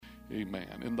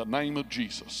Amen. In the name of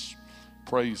Jesus.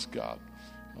 Praise God.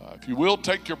 If you will,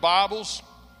 take your Bibles.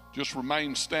 Just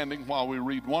remain standing while we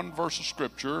read one verse of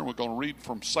Scripture. We're going to read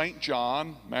from St.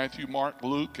 John, Matthew, Mark,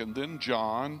 Luke, and then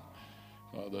John,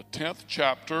 the 10th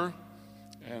chapter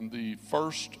and the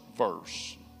first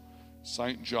verse.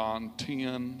 St. John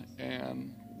 10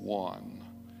 and 1.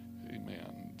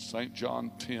 Amen. St.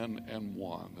 John 10 and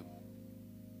 1.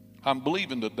 I'm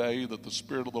believing today that the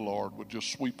Spirit of the Lord would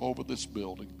just sweep over this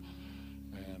building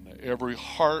and every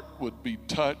heart would be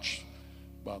touched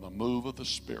by the move of the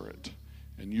Spirit,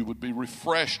 and you would be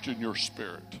refreshed in your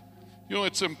spirit. You know,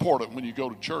 it's important when you go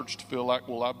to church to feel like,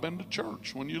 well, I've been to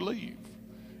church when you leave.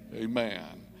 Amen.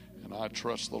 And I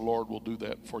trust the Lord will do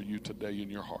that for you today in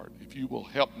your heart. If you will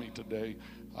help me today,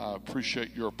 I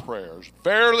appreciate your prayers.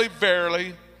 Verily,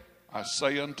 verily, I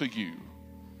say unto you,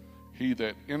 he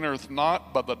that entereth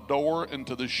not by the door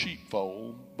into the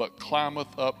sheepfold, but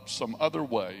climbeth up some other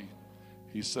way,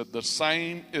 he said, the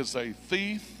same is a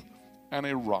thief and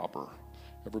a robber.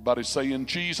 Everybody say, in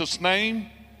Jesus' name,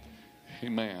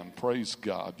 amen. Praise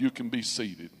God. You can be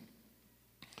seated.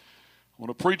 I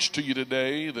want to preach to you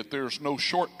today that there's no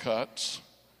shortcuts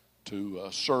to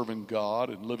serving God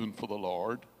and living for the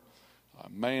Lord.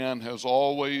 Man has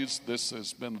always, this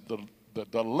has been the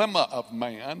dilemma of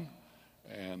man,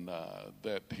 and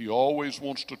that he always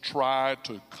wants to try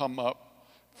to come up,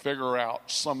 figure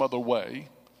out some other way.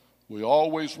 We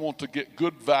always want to get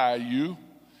good value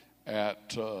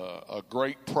at a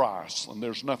great price, and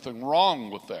there's nothing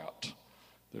wrong with that.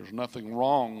 There's nothing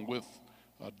wrong with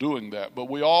doing that. But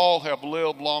we all have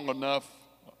lived long enough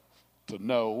to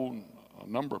know, a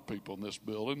number of people in this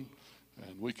building,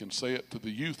 and we can say it to the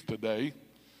youth today,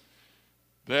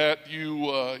 that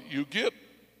you get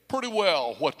pretty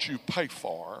well what you pay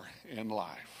for in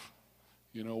life.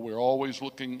 You know, we're always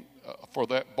looking for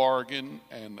that bargain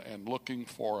and looking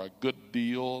for a good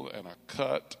deal and a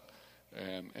cut,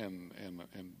 and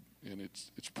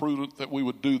it's prudent that we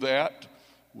would do that.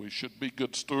 We should be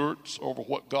good stewards over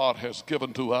what God has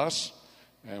given to us,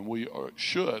 and we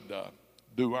should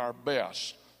do our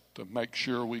best to make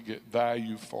sure we get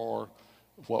value for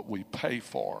what we pay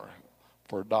for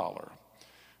a dollar.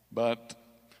 But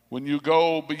when you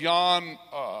go beyond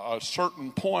a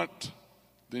certain point,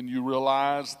 then you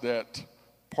realize that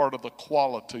part of the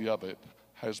quality of it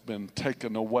has been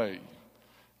taken away,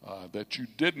 that you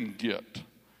didn't get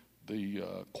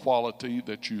the quality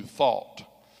that you thought.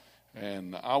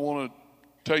 And I want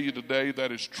to tell you today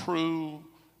that is true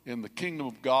in the kingdom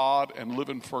of God and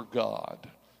living for God.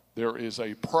 There is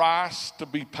a price to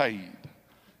be paid,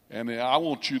 and I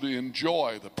want you to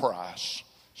enjoy the price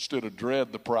instead of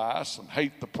dread the price and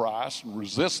hate the price and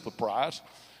resist the price.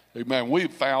 Amen.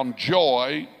 We've found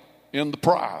joy in the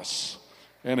price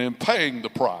and in paying the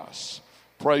price.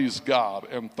 Praise God,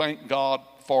 and thank God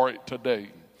for it today.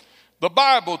 The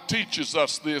Bible teaches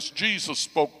us this. Jesus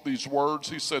spoke these words.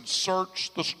 He said,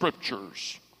 search the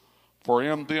scriptures, for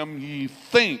in them ye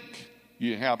think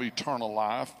ye have eternal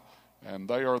life, and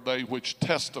they are they which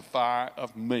testify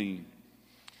of me.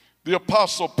 The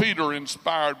Apostle Peter,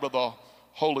 inspired by the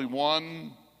Holy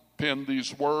One, penned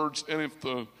these words, and if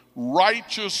the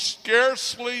righteous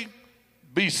scarcely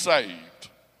be saved.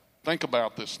 Think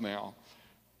about this now.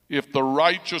 If the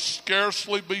righteous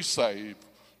scarcely be saved,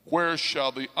 where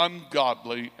shall the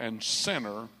ungodly and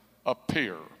sinner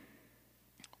appear?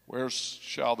 Where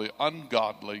shall the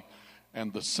ungodly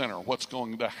and the sinner? What's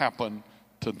going to happen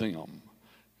to them?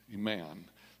 Amen.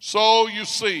 So you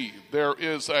see, there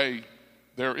is a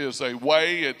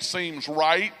way, it seems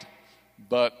right,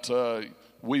 but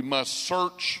we must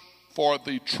search for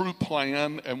the true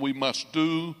plan, and we must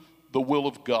do the will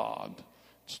of God.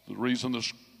 It's the reason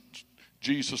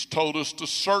Jesus told us to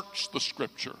search the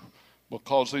scripture,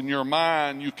 because in your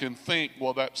mind you can think,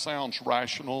 well, that sounds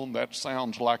rational and that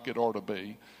sounds like it ought to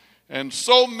be. And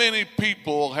so many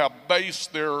people have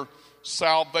based their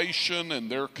salvation and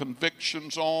their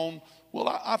convictions on, well,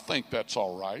 I think that's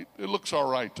all right. It looks all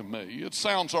right to me. It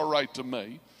sounds all right to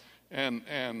me. And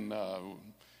I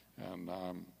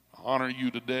honor you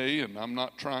today, and I'm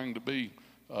not trying to be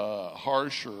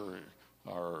harsh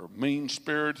or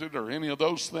mean-spirited or any of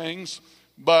those things,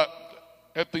 but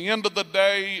at the end of the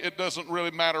day, it doesn't really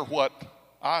matter what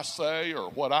I say or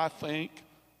what I think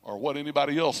or what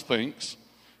anybody else thinks.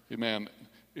 Amen.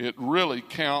 It really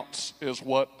counts as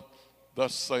what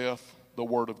thus saith the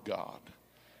Word of God.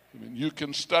 I mean, you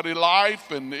can study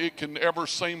life and it can ever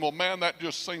seem, well, man, that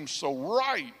just seems so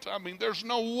right. I mean, there's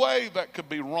no way that could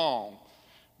be wrong.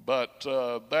 But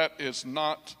that is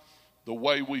not the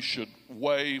way we should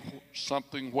weigh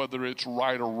something, whether it's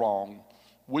right or wrong.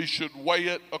 we should weigh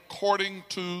it according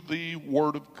to the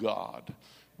Word of God.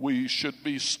 We should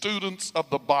be students of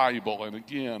the Bible. And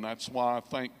again, that's why I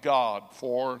thank God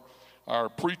for our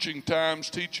preaching times,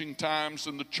 teaching times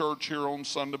in the church here on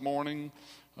Sunday morning,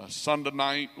 Sunday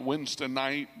night, Wednesday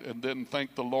night, and then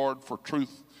thank the Lord for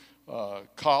Truth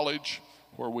College,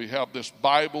 where we have this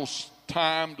Bible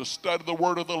time to study the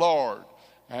Word of the Lord.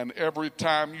 And every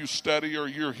time you study or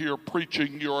you're here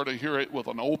preaching, you are to hear it with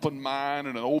an open mind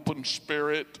and an open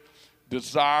spirit,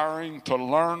 desiring to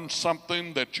learn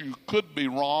something that you could be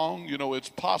wrong. You know, it's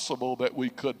possible that we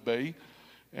could be.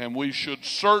 And we should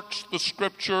search the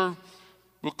Scripture,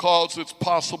 because it's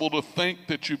possible to think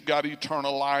that you've got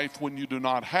eternal life when you do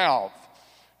not have.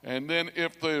 And then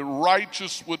if the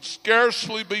righteous would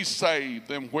scarcely be saved,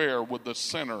 then where would the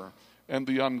sinner and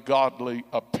the ungodly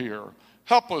appear?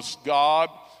 Help us, God.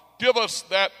 Give us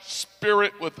that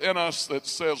spirit within us that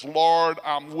says, Lord,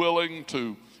 I'm willing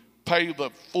to pay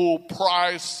the full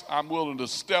price. I'm willing to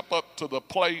step up to the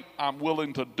plate. I'm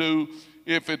willing to do.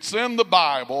 If it's in the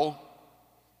Bible,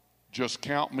 just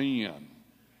count me in.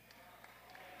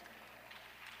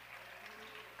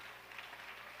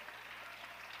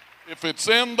 If it's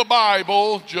in the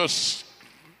Bible, just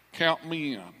count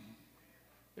me in.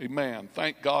 Amen.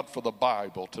 Thank God for the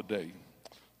Bible today,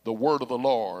 the Word of the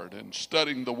Lord, and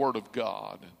studying the Word of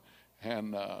God.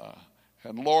 And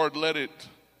Lord, let it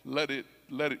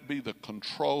be the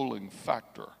controlling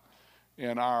factor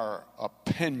in our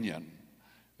opinion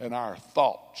and our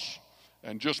thoughts.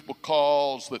 And just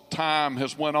because the time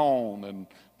has went on and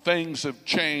things have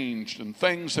changed and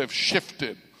things have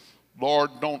shifted,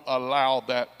 Lord, don't allow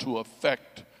that to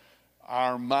affect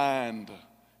our mind,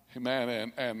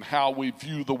 amen, and how we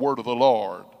view the Word of the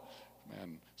Lord.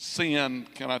 Amen. Sin,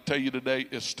 can I tell you today,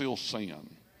 is still sin.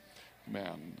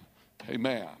 Amen.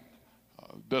 Amen.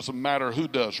 Doesn't matter who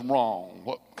does wrong,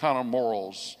 what kind of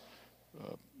morals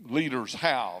leaders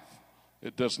have.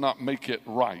 It does not make it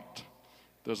right.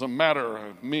 Doesn't matter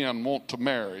if men want to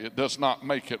marry. It does not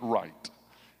make it right.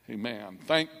 Amen.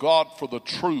 Thank God for the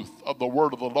truth of the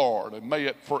Word of the Lord, and may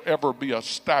it forever be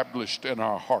established in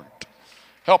our heart.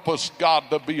 Help us, God,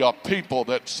 to be a people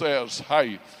that says,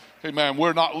 hey, amen,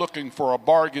 we're not looking for a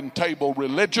bargain table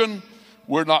religion.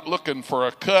 We're not looking for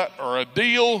a cut or a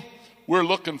deal. We're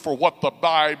looking for what the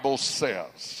Bible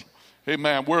says.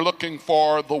 Amen. We're looking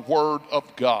for the Word of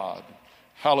God.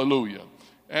 Hallelujah.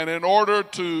 And in order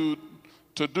to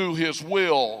do His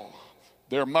will,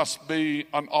 there must be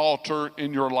an altar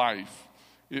in your life.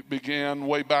 It began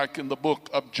way back in the book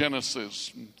of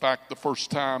Genesis. In fact, the first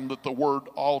time that the word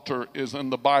altar is in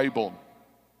the Bible,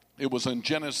 it was in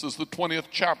Genesis, the 20th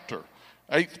chapter,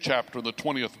 8th chapter, the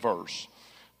 20th verse.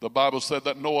 The Bible said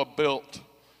that Noah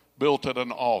built at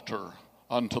an altar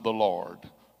unto the Lord.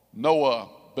 Noah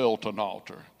built an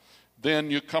altar. Then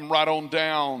you come right on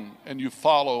down and you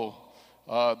follow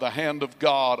the hand of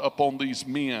God upon these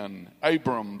men.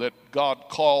 Abram, that God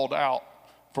called out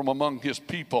from among his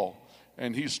people,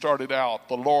 and he started out.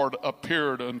 The Lord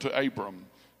appeared unto Abram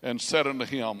and said unto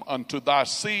him, unto thy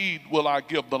seed will I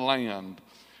give the land.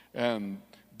 And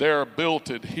there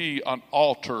builded he an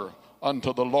altar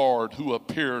unto the Lord who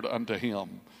appeared unto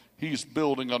him. He's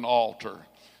building an altar.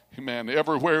 Amen.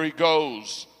 Everywhere he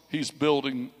goes, he's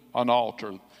building an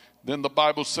altar. Then the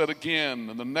Bible said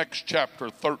again in the next chapter,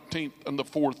 13th and the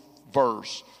 4th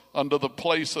verse, unto the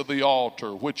place of the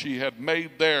altar, which he had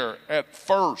made there at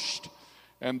first.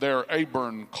 And there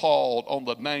Abram called on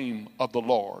the name of the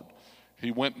Lord.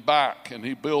 He went back and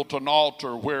he built an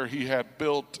altar where he had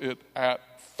built it at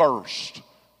first.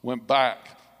 Went back.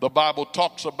 The Bible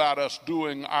talks about us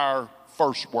doing our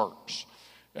first works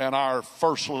and our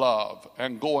first love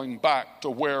and going back to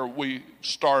where we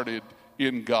started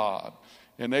in God.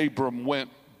 And Abram went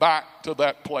back to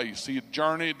that place. He had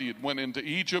journeyed. He had went into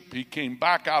Egypt. He came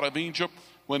back out of Egypt.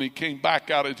 When he came back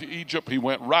out of Egypt, he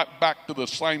went right back to the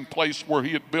same place where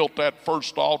he had built that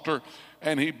first altar,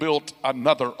 and he built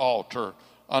another altar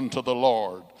unto the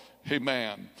Lord.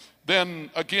 Amen. Then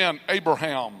again,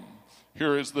 Abraham.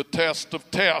 Here is the test of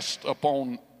tests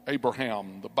upon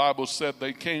Abraham. The Bible said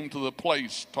they came to the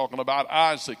place, talking about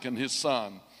Isaac and his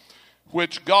son,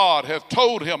 which God hath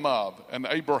told him of. And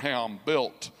Abraham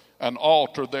built an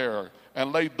altar there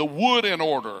and laid the wood in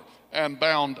order and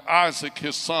bound Isaac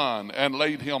his son and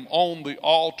laid him on the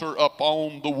altar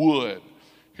upon the wood.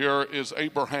 Here is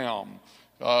Abraham.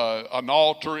 An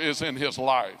altar is in his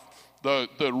life.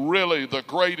 The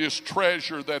greatest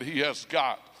treasure that he has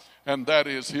got, and that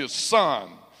is his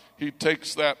son. He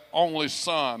takes that only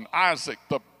son, Isaac,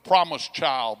 the promised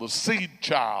child, the seed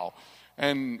child,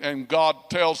 and God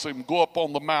tells him, go up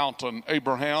on the mountain,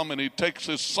 Abraham, and he takes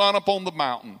his son up on the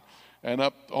mountain, And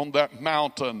up on that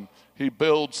mountain, he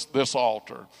builds this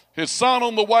altar. His son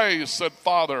on the way said,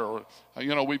 Father,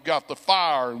 we've got the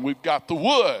fire and we've got the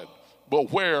wood,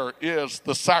 but where is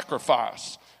the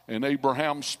sacrifice? And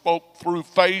Abraham spoke through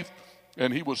faith,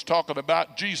 and he was talking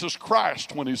about Jesus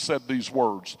Christ when he said these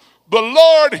words. The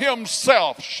Lord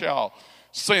himself shall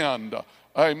send,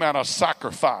 amen, a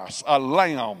sacrifice, a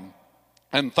lamb.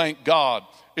 And thank God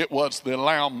it was the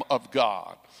Lamb of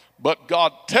God. But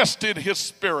God tested his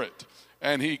spirit,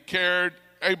 and he carried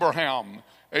Abraham.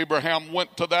 Abraham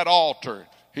went to that altar.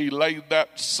 He laid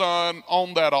that son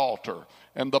on that altar.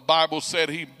 And the Bible said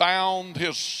he bound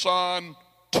his son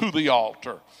to the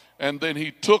altar. And then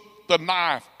he took the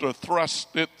knife to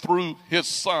thrust it through his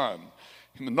son,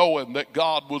 knowing that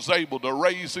God was able to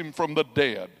raise him from the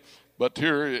dead. But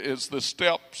here is the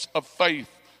steps of faith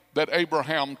that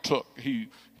Abraham took. He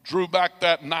drew back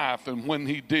that knife, and when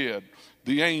he did,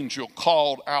 the angel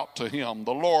called out to him,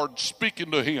 the Lord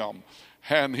speaking to him.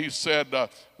 And he said,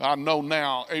 I know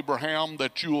now, Abraham,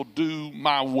 that you will do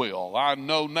my will. I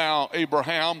know now,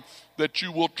 Abraham, that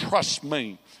you will trust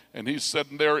me. And he said,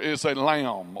 there is a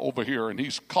lamb over here, and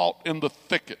he's caught in the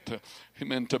thicket,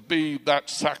 amen, to be that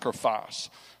sacrifice.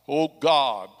 Oh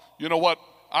God, you know what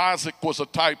Isaac was a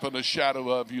type and a shadow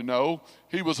of,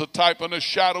 He was a type and a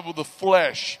shadow of the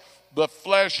flesh. The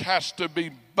flesh has to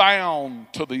be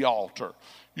bound to the altar.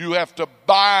 You have to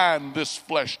bind this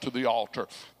flesh to the altar.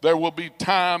 There will be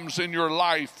times in your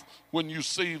life when you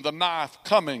see the knife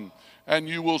coming, and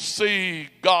you will see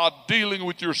God dealing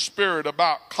with your spirit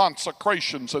about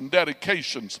consecrations and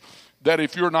dedications, that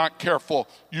if you're not careful,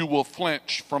 you will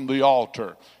flinch from the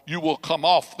altar. You will come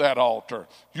off that altar.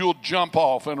 You'll jump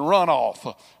off and run off.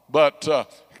 But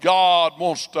God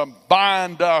wants to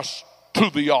bind us to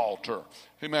the altar.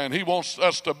 Amen. He wants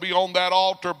us to be on that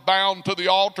altar, bound to the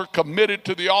altar, committed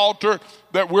to the altar,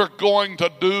 that we're going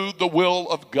to do the will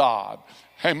of God.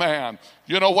 Amen.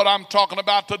 You know what I'm talking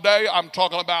about today? I'm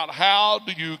talking about how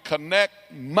do you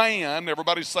connect man.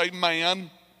 Everybody say man.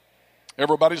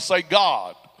 Everybody say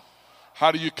God.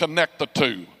 How do you connect the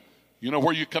two? You know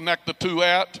where you connect the two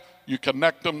at? You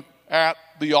connect them at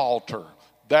the altar.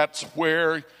 That's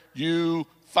where you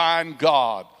find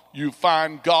God. You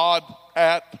find God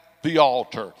at the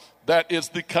altar. That is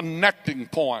the connecting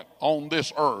point on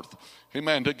this earth.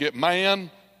 Amen. To get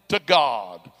man to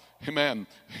God. Amen.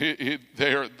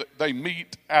 They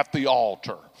meet at the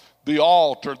altar. The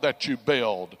altar that you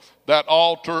build. That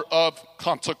altar of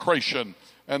consecration.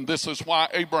 And this is why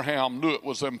Abraham knew it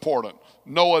was important.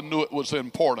 Noah knew it was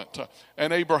important.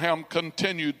 And Abraham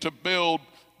continued to build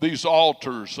these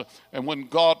altars. And when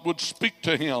God would speak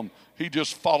to him, he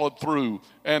just followed through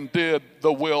and did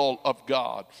the will of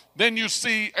God. Then you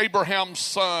see Abraham's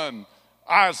son,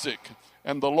 Isaac.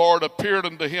 And the Lord appeared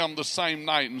unto him the same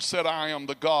night and said, I am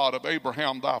the God of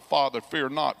Abraham thy father. Fear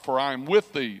not, for I am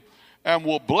with thee, and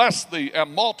will bless thee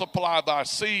and multiply thy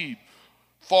seed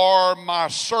for my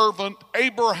servant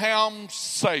Abraham's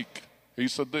sake. He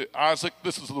said, Isaac,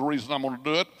 this is the reason I'm going to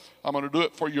do it. I'm going to do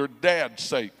it for your dad's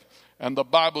sake. And the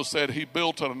Bible said he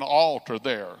built an altar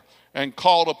there and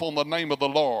called upon the name of the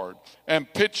Lord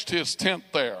and pitched his tent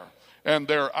there. And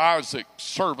there Isaac's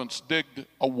servants digged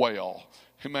a well.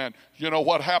 Amen. You know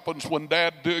what happens when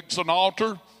dad digs an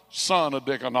altar? Son will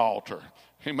dig an altar.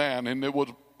 Amen. And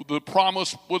the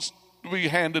promise was to be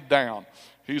handed down.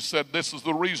 He said, this is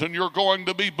the reason you're going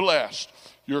to be blessed.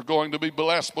 You're going to be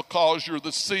blessed because you're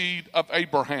the seed of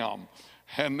Abraham.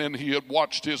 And then he had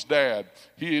watched his dad.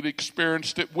 He had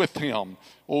experienced it with him.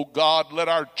 Oh God, let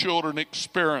our children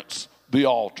experience the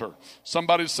altar.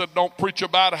 Somebody said, don't preach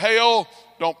about hell.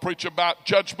 Don't preach about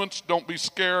judgments. Don't be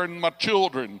scaring my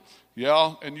children.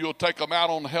 Yeah, and you'll take them out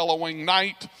on Halloween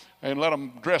night and let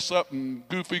them dress up in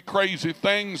goofy, crazy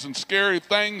things and scary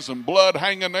things and blood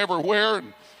hanging everywhere.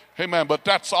 And, amen, but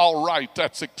that's all right.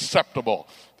 That's acceptable.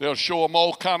 They'll show them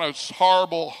all kind of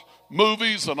horrible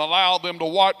movies and allow them to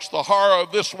watch the horror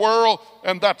of this world,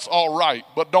 and that's all right.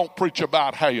 But don't preach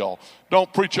about hell.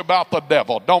 Don't preach about the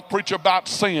devil. Don't preach about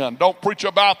sin. Don't preach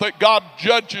about that God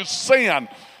judges sin.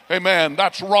 Amen.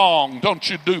 That's wrong. Don't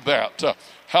you do that.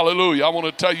 Hallelujah. I want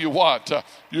to tell you what,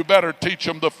 you better teach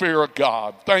them the fear of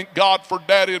God. Thank God for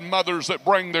daddy and mothers that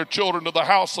bring their children to the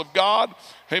house of God.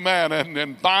 Amen.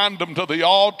 And bind them to the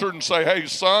altar and say, hey,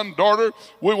 son, daughter,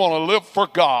 we want to live for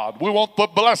God. We want the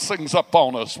blessings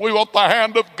upon us. We want the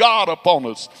hand of God upon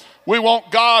us. We want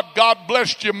God. God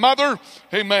bless you, mother.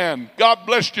 Amen. God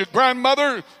bless you,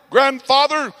 grandmother,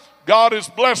 grandfather. God has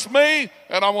blessed me,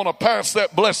 and I want to pass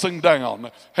that blessing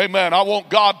down. Amen. I want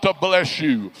God to bless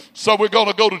you. So we're going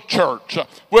to go to church.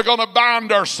 We're going to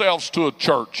bind ourselves to a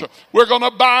church. We're going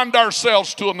to bind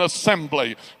ourselves to an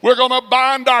assembly. We're going to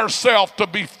bind ourselves to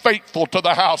be faithful to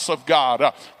the house of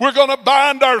God. We're going to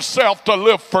bind ourselves to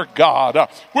live for God.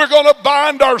 We're going to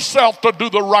bind ourselves to do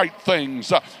the right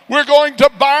things. We're going to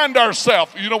bind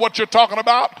ourselves. You know what you're talking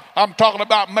about? I'm talking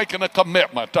about making a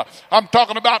commitment. I'm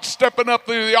talking about stepping up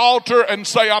to the altar and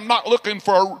say, I'm not looking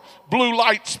for a blue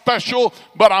light special,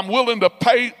 but I'm willing to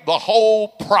pay the whole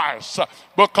price.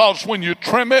 Because when you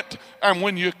trim it and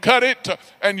when you cut it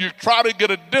and you try to get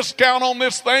a discount on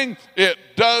this thing, it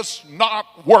does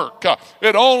not work.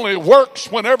 It only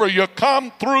works whenever you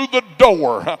come through the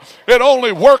door. It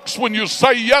only works when you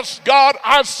say, yes, God,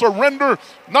 I surrender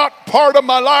not part of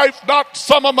my life, not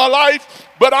some of my life,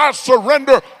 but I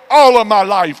surrender all of my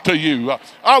life to you.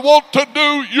 I want to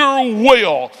do your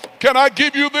will. Can I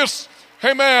give you this,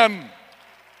 amen,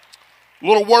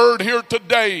 little word here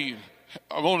today?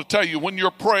 I want to tell you, when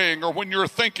you're praying or when you're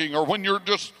thinking or when you're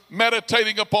just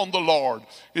meditating upon the Lord,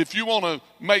 if you want to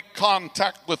make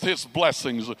contact with his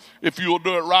blessings, if you'll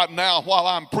do it right now while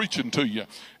I'm preaching to you,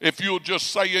 if you'll just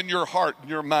say in your heart and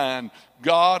your mind,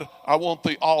 God, I want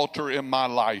the altar in my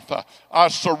life. I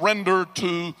surrender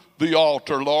to the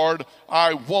altar, Lord.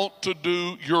 I want to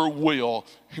do your will.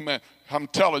 Amen. I'm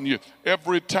telling you,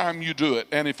 every time you do it,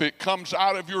 and if it comes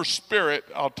out of your spirit,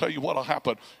 I'll tell you what will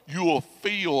happen. You will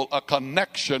feel a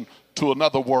connection to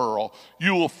another world.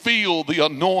 You will feel the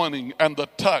anointing and the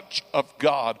touch of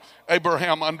God.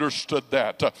 Abraham understood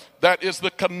that. That is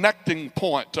the connecting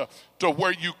point to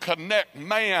where you connect.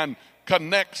 Man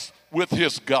connects with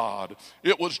his God.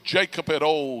 It was Jacob at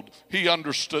old. He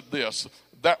understood this.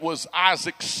 That was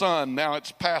Isaac's son. Now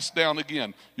it's passed down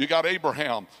again. You got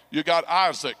Abraham. You got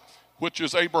Isaac, which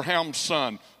is Abraham's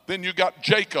son. Then you got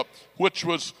Jacob,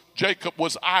 Jacob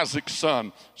was Isaac's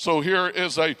son. So here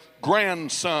is a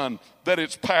grandson that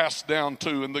it's passed down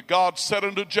to. And the God said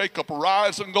unto Jacob,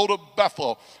 arise and go to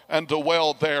Bethel and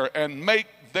dwell there, and make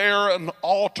there an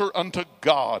altar unto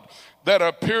God that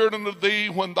appeared unto thee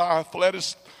when thou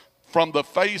fleddest from the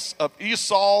face of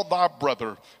Esau thy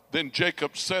brother. Then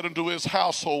Jacob said unto his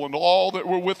household and all that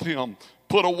were with him,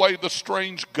 put away the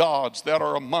strange gods that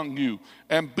are among you,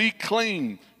 and be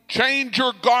clean. Change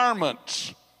your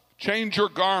garments,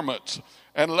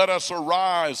 and let us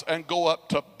arise and go up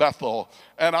to Bethel.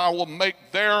 And I will make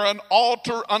there an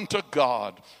altar unto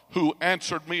God, who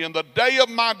answered me in the day of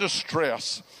my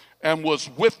distress, and was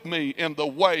with me in the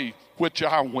way which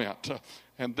I went.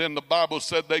 And then the Bible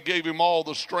said they gave him all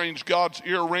the strange gods'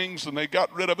 earrings, and they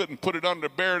got rid of it and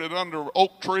buried it under an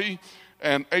oak tree.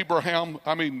 And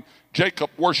Jacob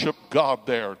worshiped God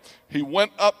there. He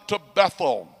went up to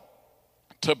Bethel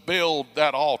to build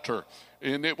that altar.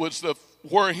 And it was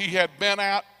where he had been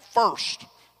at first,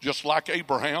 just like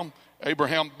Abraham.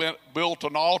 Abraham built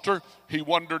an altar. He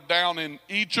wandered down in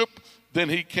Egypt. Then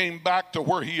he came back to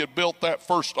where he had built that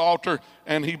first altar,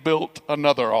 and he built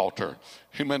another altar.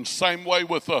 Amen. Same way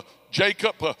with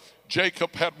Jacob.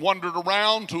 Jacob had wandered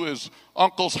around to his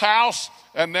uncle's house,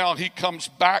 and now he comes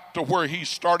back to where he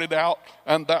started out,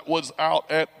 and that was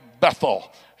out at Bethel.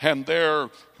 And there,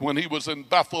 when he was in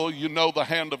Bethel, you know the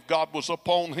hand of God was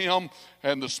upon him,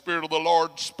 and the Spirit of the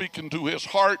Lord speaking to his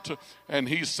heart. And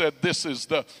he said,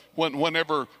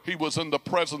 whenever he was in the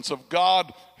presence of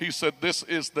God, he said, this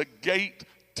is the gate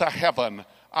to heaven.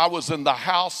 I was in the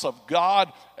house of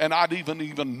God, and I didn't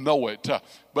even know it.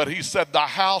 But he said, the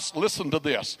house, listen to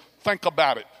this, think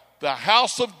about it. The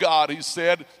house of God, he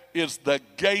said, is the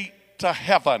gate to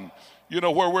heaven. You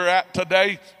know where we're at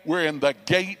today? We're in the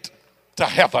gate to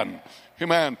heaven.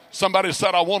 Amen. Somebody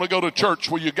said, I want to go to church.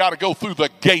 Well, you got to go through the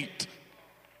gate.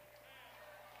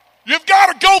 You've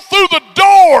got to go through the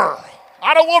door.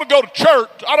 I don't want to go to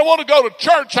church. I don't want to go to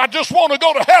church. I just want to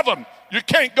go to heaven. You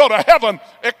can't go to heaven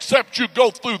except you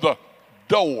go through the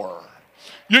door.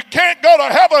 You can't go to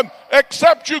heaven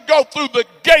except you go through the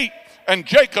gate. And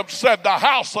Jacob said, the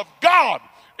house of God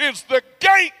is the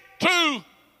gate to,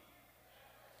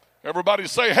 everybody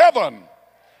say heaven.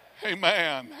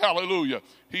 Amen. Hallelujah.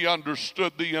 He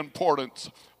understood the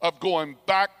importance of going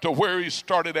back to where he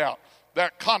started out.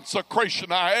 That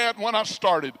consecration I had when I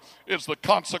started is the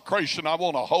consecration I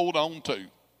want to hold on to.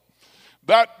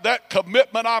 That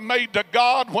commitment I made to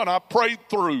God when I prayed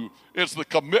through is the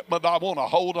commitment I want to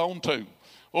hold on to.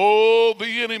 Oh, the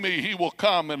enemy, he will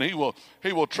come and he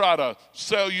will try to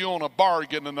sell you on a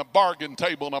bargain and a bargain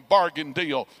table and a bargain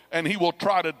deal, and he will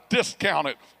try to discount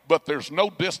it, but there's no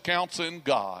discounts in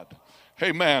God.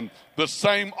 Amen. The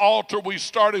same altar we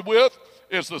started with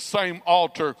is the same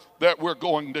altar that we're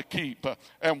going to keep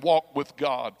and walk with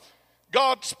God.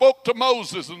 God spoke to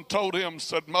Moses and told him,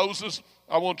 said, Moses,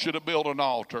 I want you to build an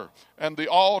altar. And the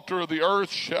altar of the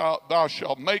earth thou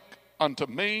shalt make unto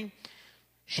me,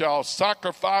 shall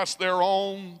sacrifice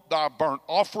thereon thy burnt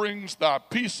offerings, thy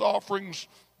peace offerings,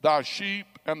 thy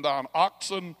sheep and thine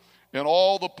oxen. In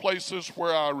all the places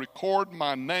where I record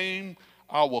my name,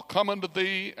 I will come unto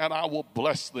thee, and I will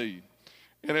bless thee.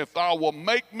 And if thou wilt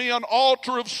make me an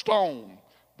altar of stone,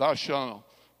 thou shalt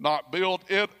not build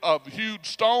it of hewed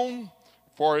stone,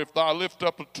 for if thou lift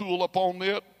up a tool upon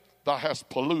it, thou hast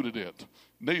polluted it.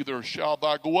 Neither shall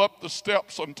thou go up the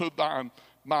steps unto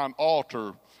mine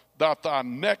altar, that thy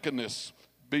nakedness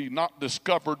be not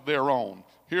discovered thereon.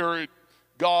 Here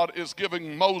God is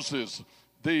giving Moses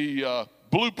the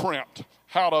blueprint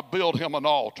how to build him an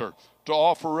altar, to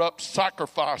offer up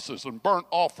sacrifices and burnt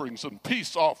offerings and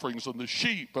peace offerings and the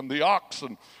sheep and the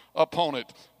oxen upon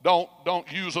it.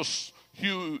 Don't use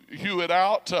hew it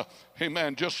out.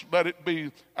 Amen. Just let it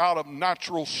be out of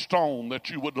natural stone that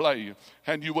you would lay.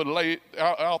 And you would lay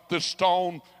out this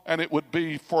stone, and it would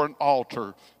be for an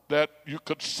altar that you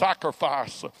could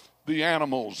sacrifice the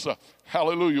animals.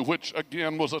 Hallelujah. Which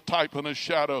again was a type and a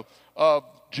shadow of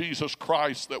Jesus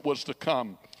Christ that was to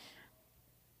come.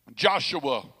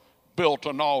 Joshua built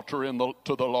an altar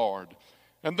to the Lord.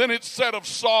 And then it said of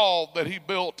Saul that he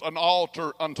built an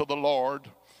altar unto the Lord.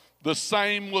 The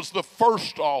same was the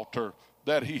first altar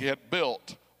that he had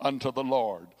built unto the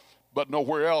Lord. But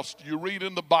nowhere else do you read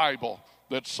in the Bible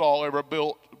that Saul ever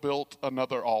built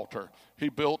another altar. He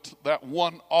built that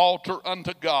one altar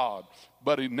unto God,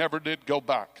 but he never did go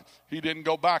back. He didn't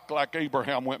go back like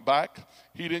Abraham went back.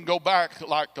 He didn't go back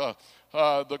like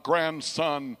the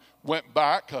grandson went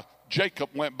back. Jacob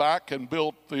went back and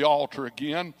built the altar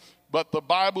again. But the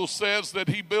Bible says that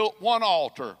he built one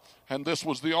altar, and this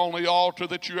was the only altar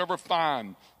that you ever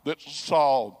find that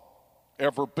Saul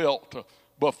ever built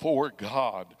before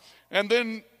God. And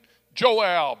then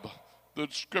Joab, the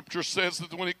scripture says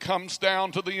that when it comes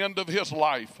down to the end of his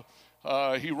life,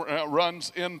 he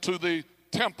runs into the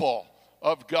temple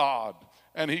of God,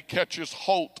 and he catches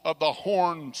hold of the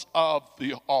horns of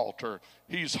the altar.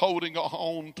 He's holding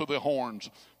on to the horns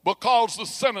because the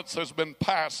sentence has been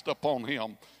passed upon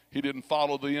him. He didn't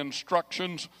follow the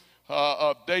instructions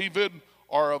of David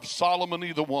or of Solomon,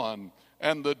 either one.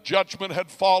 And the judgment had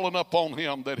fallen upon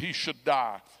him that he should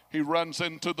die. He runs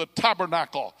into the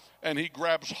tabernacle and he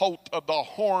grabs hold of the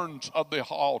horns of the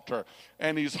altar.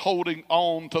 And he's holding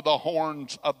on to the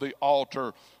horns of the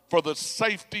altar for the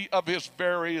safety of his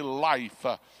very life.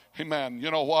 Amen.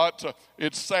 You know what?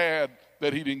 It's sad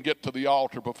that he didn't get to the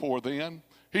altar before then.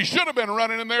 He should have been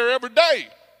running in there every day,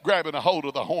 grabbing a hold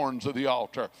of the horns of the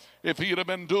altar. If he'd have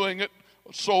been doing it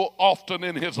so often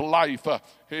in his life,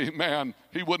 amen,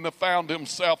 he wouldn't have found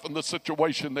himself in the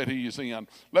situation that he's in.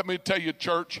 Let me tell you,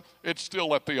 church, it's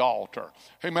still at the altar.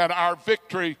 Amen. Our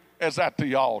victory is at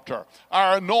the altar.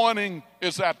 Our anointing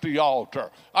is at the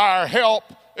altar. Our help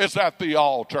is at the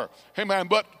altar. Amen.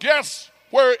 But guess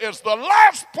where is the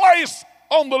last place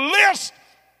on the list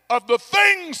of the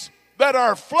things that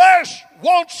our flesh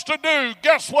wants to do?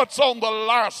 Guess what's on the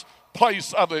last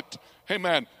place of it?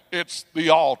 Amen. It's the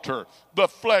altar. The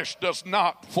flesh does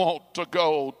not want to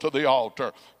go to the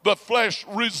altar. The flesh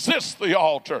resists the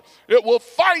altar. It will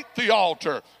fight the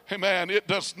altar. Amen. It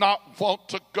does not want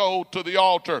to go to the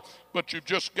altar. But you've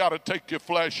just got to take your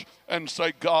flesh and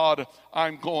say, God,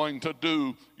 I'm going to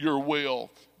do your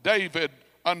will. David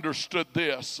understood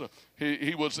this.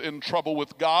 He was in trouble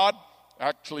with God.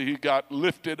 Actually, he got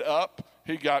lifted up.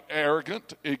 He got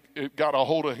arrogant. It got a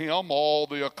hold of him, all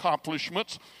the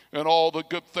accomplishments and all the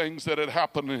good things that had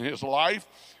happened in his life.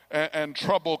 And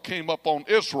trouble came up on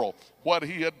Israel. What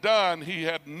he had done, he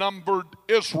had numbered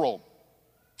Israel.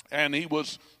 And he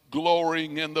was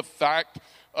glorying in the fact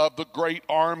of the great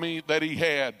army that he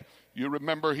had. You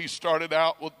remember he started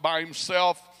out by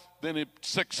himself. Then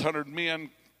 600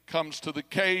 men comes to the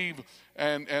cave.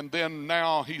 And then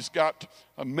now he's got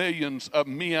millions of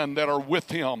men that are with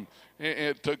him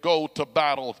to go to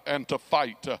battle and to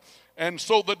fight. And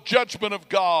so the judgment of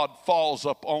God falls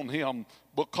upon him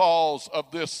because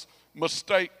of this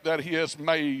mistake that he has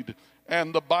made.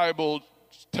 And the Bible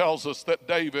tells us that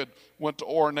David went to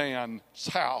Ornan's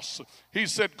house. He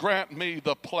said, grant me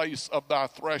the place of thy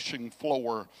threshing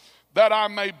floor, that I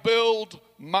may build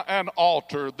an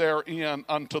altar therein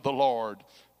unto the Lord.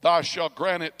 Thou shalt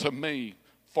grant it to me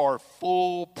for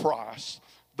full price,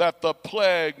 that the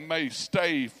plague may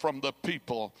stay from the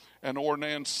people. And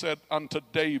Ornan said unto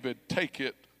David, take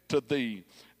it to thee,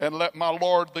 and let my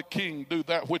lord the king do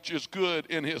that which is good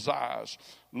in his eyes.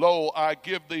 Lo, I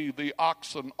give thee the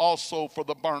oxen also for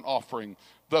the burnt offering,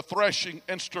 the threshing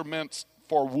instruments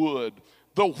for wood,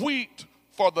 the wheat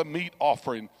for the meat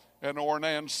offering. And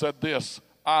Ornan said this,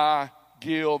 I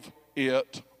give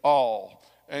it all.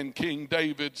 And King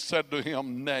David said to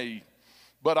him, Nay,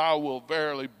 but I will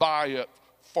verily buy it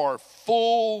for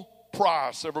full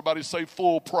price. Everybody say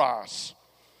full price.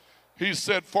 He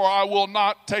said, for I will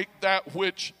not take that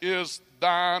which is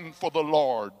thine for the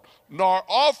Lord, nor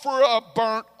offer a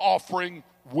burnt offering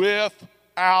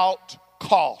without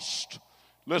cost.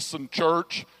 Listen,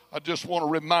 church, I just want to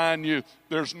remind you,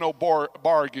 there's no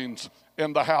bargains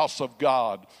in the house of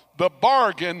God. The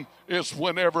bargain is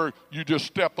whenever you just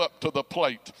step up to the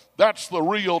plate. That's the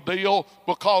real deal,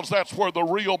 because that's where the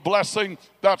real blessing,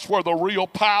 that's where the real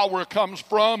power comes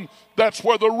from, that's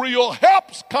where the real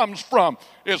help comes from,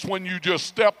 is when you just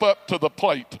step up to the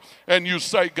plate and you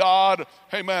say, God,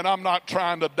 hey man, I'm not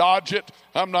trying to dodge it.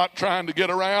 I'm not trying to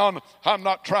get around. I'm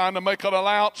not trying to make an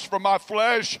allowance for my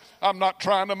flesh. I'm not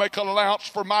trying to make an allowance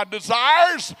for my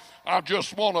desires. I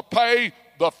just want to pay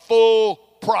the full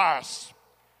price.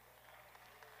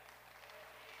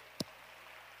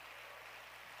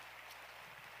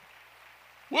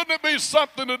 Wouldn't it be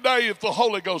something today if the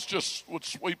Holy Ghost just would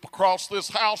sweep across this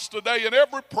house today and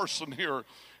every person here,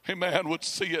 amen, would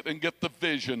see it and get the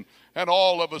vision, and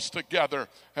all of us together,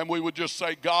 and we would just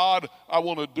say, God, I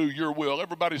want to do your will.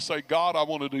 Everybody say, God, I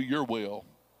want to do your will.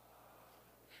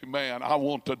 Amen, I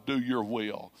want to do your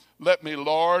will. Let me,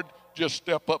 Lord, just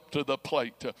step up to the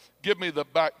plate. Give me the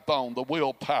backbone, the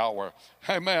willpower.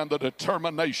 Amen, the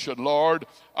determination, Lord.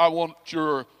 I want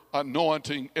your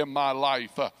anointing in my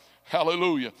life.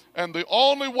 Hallelujah. And the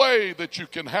only way that you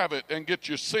can have it and get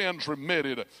your sins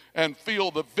remitted and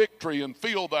feel the victory and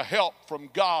feel the help from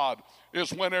God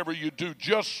is whenever you do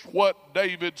just what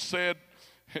David said,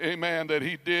 amen, that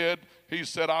he did. He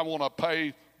said, I want to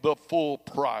pay the full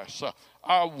price.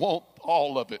 I want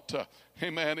all of it,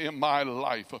 amen, in my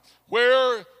life.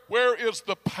 Where is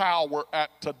the power at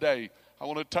today? I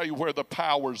want to tell you where the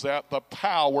power's at. The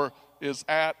power is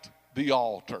at the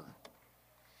altar.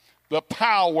 The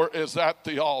power is at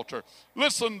the altar.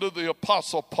 Listen to the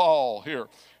Apostle Paul here.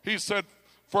 He said,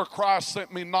 for Christ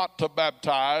sent me not to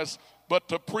baptize, but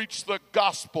to preach the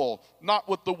gospel, not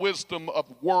with the wisdom of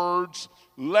words,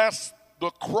 lest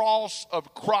the cross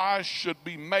of Christ should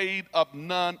be made of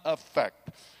none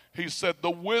effect. He said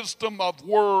the wisdom of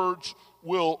words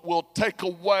will take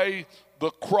away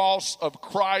the cross of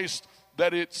Christ,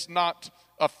 that it's not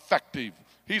effective.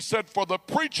 He said, for the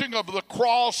preaching of the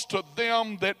cross to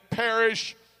them that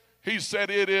perish, he said,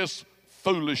 it is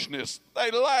foolishness.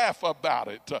 They laugh about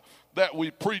it, that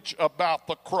we preach about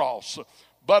the cross.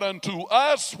 But unto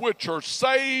us which are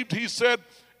saved, he said,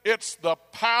 it's the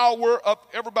power of,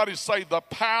 everybody say the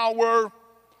power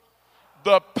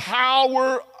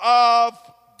of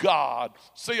God.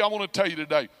 See, I want to tell you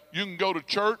today, you can go to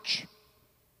church,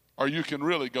 or you can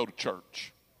really go to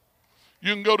church.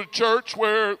 You can go to church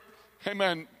where,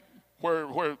 amen,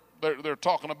 where they're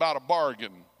talking about a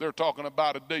bargain. They're talking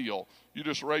about a deal. You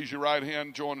just raise your right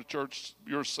hand, join the church,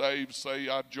 you're saved, say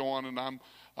I join, and I'm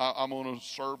going to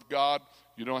serve God.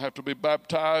 You don't have to be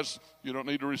baptized. You don't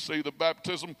need to receive the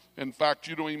baptism. In fact,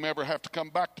 you don't even ever have to come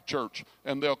back to church.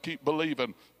 And they'll keep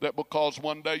believing that because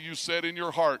one day you said in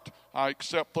your heart, I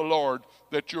accept the Lord,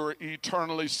 that you're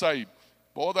eternally saved.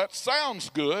 Boy, that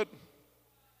sounds good.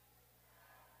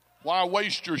 Why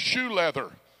waste your shoe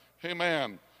leather?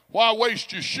 Amen. Why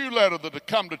waste your shoe leather to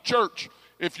come to church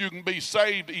if you can be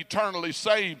saved, eternally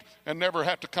saved, and never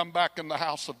have to come back in the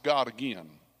house of God again?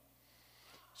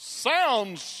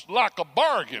 Sounds like a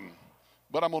bargain,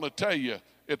 but I'm going to tell you,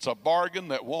 it's a bargain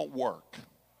that won't work.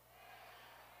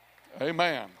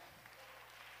 Amen.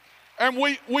 And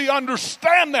we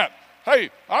understand that.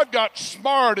 Hey, I've got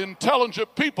smart,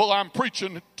 intelligent people I'm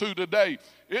preaching to today.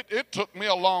 It took me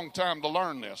a long time to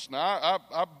learn this. Now,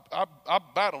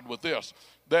 I've battled with this.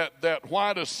 That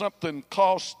why does something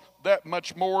cost that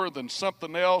much more than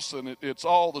something else, and it's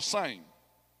all the same?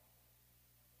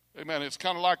 Amen. It's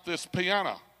kind of like this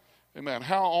piano. Amen.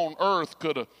 How on earth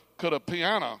could a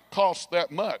piano cost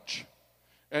that much?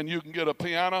 And you can get a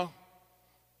piano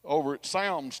over at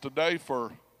Sam's today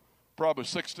for probably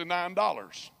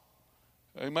 $69.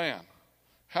 Amen.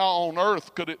 How on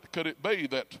earth could it be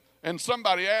that? And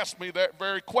somebody asked me that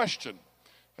very question.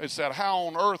 They said, how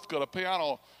on earth could a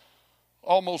piano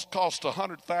almost cost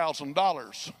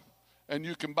 $100,000 and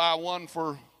you can buy one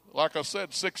for, like I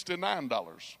said,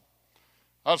 $69?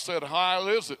 I said, how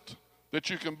is it that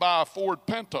you can buy a Ford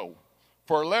Pinto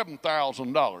for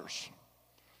 $11,000?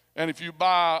 And if you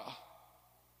buy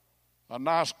a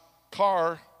nice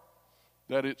car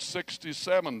that it's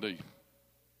 $60,000,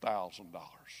 $70,000.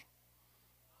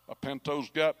 A Pinto's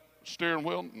got steering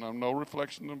wheel. No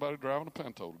reflection of anybody driving a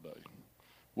Pinto today.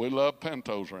 We love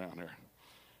Pintos around here.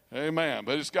 Amen.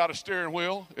 But it's got a steering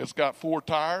wheel. It's got 4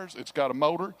 tires. It's got a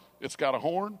motor. It's got a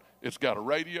horn. It's got a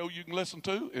radio you can listen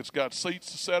to. It's got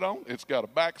seats to sit on. It's got a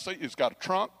back seat. It's got a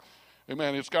trunk.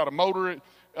 Amen. It's got a motor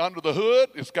under the hood.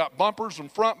 It's got bumpers in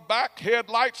front and back,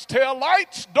 headlights, tail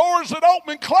lights, doors that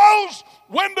open and close,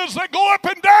 windows that go up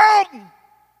and down.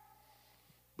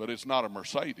 But it's not a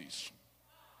Mercedes.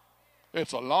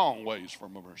 It's a long ways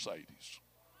from a Mercedes.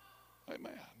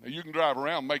 Amen. Now you can drive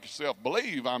around and make yourself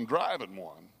believe I'm driving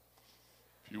one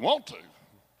if you want to.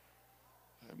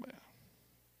 Amen.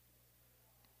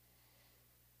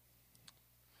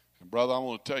 And brother, I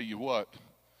want to tell you what.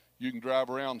 You can drive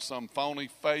around some phony,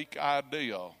 fake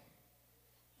idea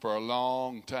for a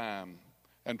long time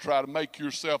and try to make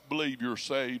yourself believe you're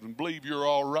saved and believe you're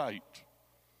all right.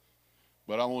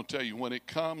 But I want to tell you, when it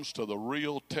comes to the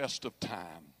real test of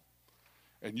time,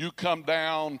 and you come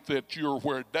down that you're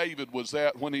where David was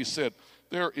at when he said,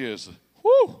 I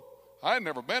had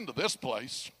never been to this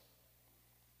place.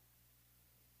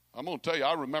 I'm going to tell you,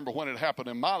 I remember when it happened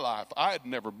in my life, I had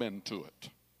never been to it.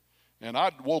 And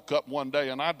I woke up one day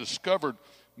and I discovered,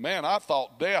 man, I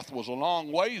thought death was a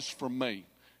long ways from me.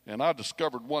 And I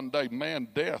discovered one day, man,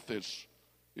 death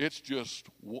it's just,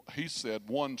 he said,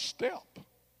 one step.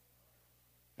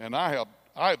 And I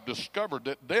have discovered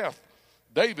that death,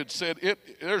 David said,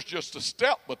 there's just a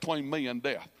step between me and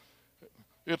death.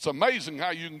 It's amazing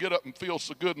how you can get up and feel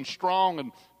so good and strong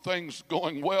and things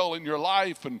going well in your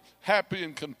life and happy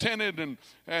and contented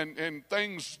and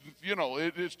things,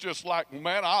 it's just like,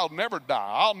 man, I'll never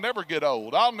die. I'll never get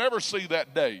old. I'll never see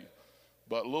that day.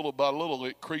 But little by little,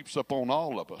 it creeps up on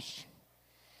all of us.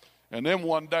 And then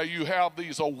one day you have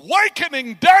these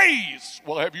awakening days.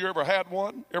 Well, have you ever had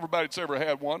one? Everybody that's ever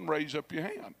had one, raise up your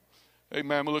hand.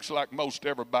 Amen. It looks like most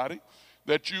everybody.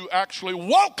 That you actually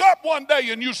woke up one day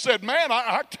and you said, man,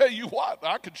 I tell you what,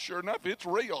 I could, sure enough, it's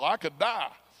real. I could die.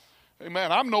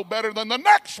 Amen. I'm no better than the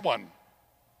next one.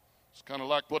 It's kind of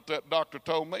like what that doctor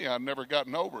told me. I've never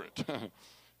gotten over it.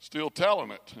 Still telling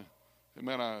it.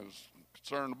 Amen. I was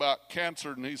concerned about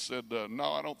cancer, and he said, no,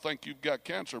 I don't think you've got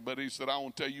cancer. But he said, I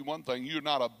want to tell you one thing. You're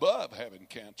not above having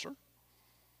cancer.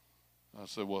 I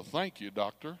said, well, thank you,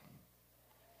 doctor.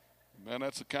 Man,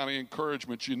 that's the kind of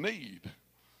encouragement you need.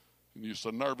 And you're so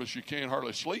nervous you can't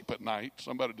hardly sleep at night.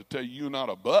 Somebody to tell you you're not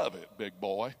above it, big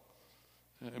boy.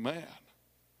 Amen.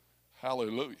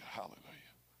 Hallelujah. Hallelujah.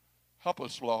 Help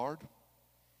us, Lord.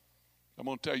 I'm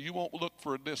going to tell you, you won't look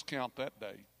for a discount that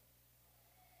day.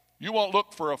 You won't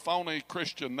look for a phony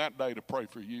Christian that day to pray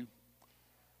for you.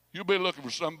 You'll be looking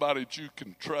for somebody that you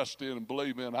can trust in and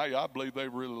believe in. Hey, I believe they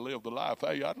really lived the life.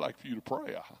 Hey, I'd like for you to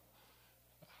pray.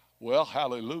 Well,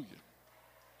 hallelujah.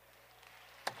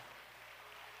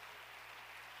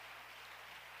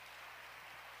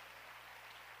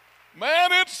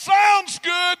 Man, it sounds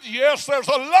good. Yes, there's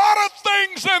a lot of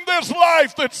things in this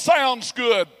life that sounds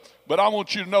good. But I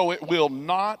want you to know it will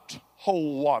not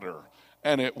hold water.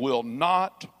 And it will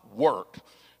not work.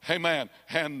 Amen.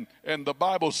 And the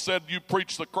Bible said you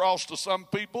preach the cross to some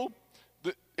people.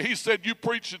 He said you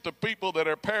preach it to people that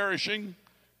are perishing.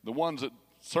 The ones that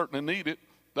certainly need it.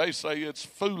 They say it's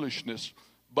foolishness.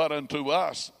 But unto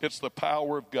us, it's the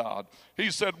power of God.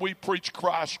 He said we preach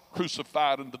Christ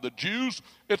crucified. Unto the Jews,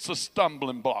 it's a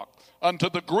stumbling block. Unto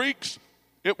the Greeks,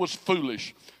 it was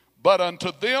foolish. But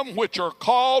unto them which are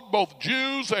called, both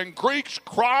Jews and Greeks,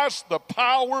 Christ, the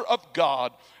power of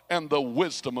God and the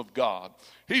wisdom of God.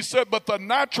 He said, but the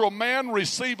natural man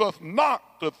receiveth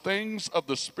not the things of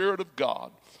the Spirit of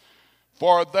God,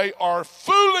 for they are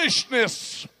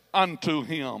foolishness unto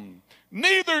him.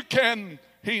 Neither can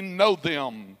he know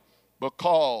them,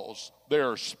 because they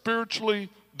are spiritually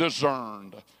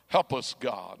discerned. Help us,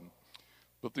 God.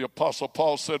 But the Apostle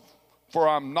Paul said, for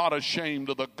I'm not ashamed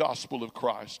of the gospel of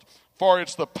Christ, for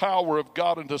it's the power of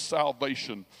God unto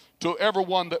salvation to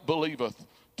everyone that believeth,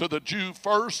 to the Jew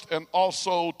first and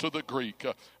also to the Greek.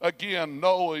 Again,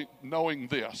 knowing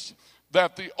this,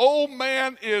 that the old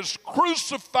man is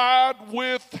crucified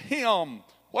with him.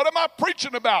 What am I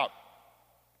preaching about?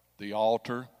 The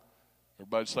altar.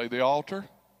 Everybody say the altar.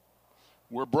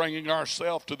 We're bringing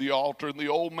ourselves to the altar, and the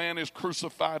old man is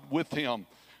crucified with him,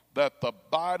 that the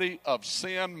body of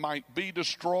sin might be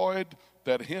destroyed,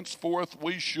 that henceforth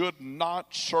we should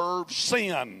not serve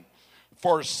sin.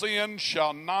 For sin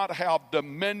shall not have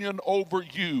dominion over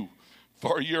you,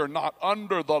 for you're not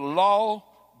under the law,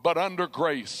 but under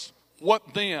grace.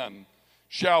 What then?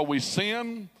 Shall we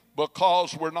sin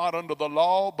because we're not under the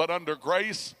law, but under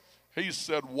grace? He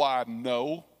said, why,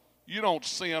 no. You don't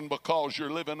sin because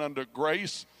you're living under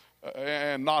grace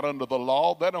and not under the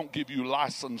law. That don't give you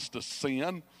license to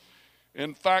sin.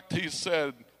 In fact, he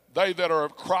said, they that are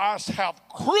of Christ have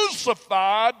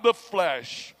crucified the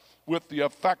flesh with the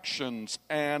affections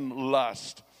and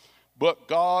lust. But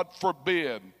God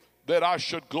forbid that I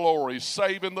should glory,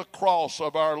 save in the cross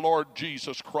of our Lord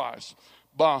Jesus Christ,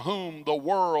 by whom the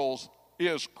world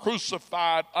is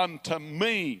crucified unto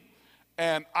me,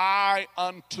 and I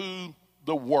unto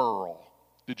the world.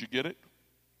 Did you get it?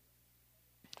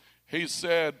 He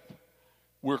said,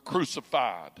 we're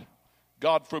crucified.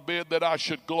 God forbid that I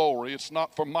should glory. It's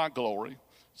not for my glory.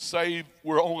 Save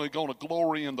we're only going to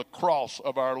glory in the cross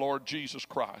of our Lord Jesus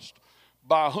Christ,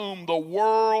 by whom the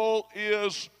world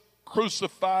is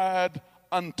crucified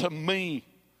unto me.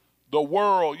 The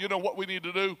world. You know what we need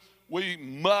to do? We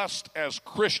must, as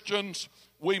Christians,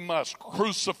 we must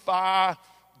crucify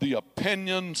the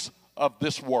opinions of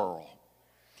this world.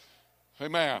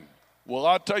 Amen. Well,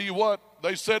 I tell you what,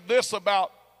 they said this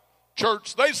about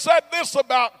church. They said this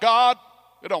about God.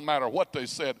 It don't matter what they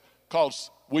said,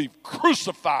 because we've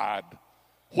crucified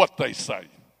what they say.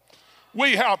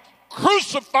 We have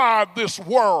crucified this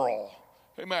world.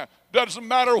 Amen. Doesn't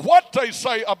matter what they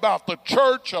say about the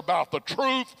church, about the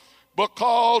truth,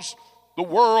 because the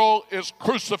world is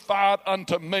crucified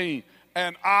unto me,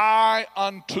 and I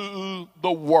unto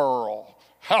the world.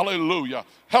 Hallelujah.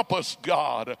 Help us,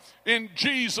 God, in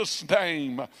Jesus'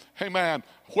 name. Amen.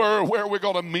 Where are we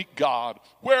going to meet God?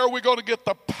 Where are we going to get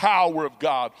the power of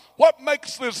God? What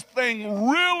makes this thing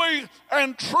really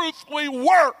and truthfully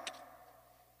work?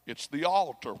 It's the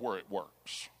altar where it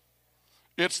works.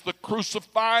 It's the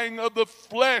crucifying of the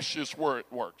flesh is where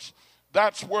it works.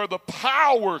 That's where the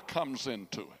power comes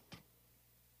into it.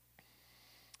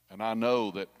 And I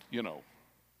know that,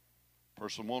 a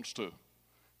person wants to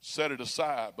set it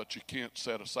aside, but you can't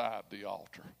set aside the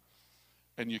altar.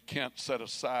 And you can't set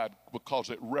aside because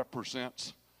it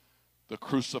represents the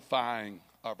crucifying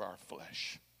of our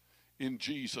flesh. In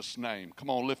Jesus' name. Come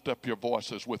on, lift up your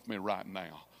voices with me right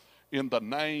now. In the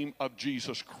name of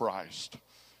Jesus Christ,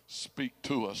 speak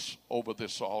to us over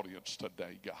this audience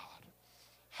today, God.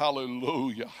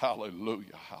 Hallelujah,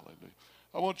 hallelujah, hallelujah.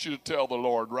 I want you to tell the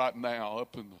Lord right now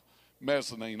up in the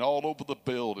mezzanine, all over the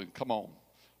building, come on.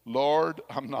 Lord,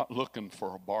 I'm not looking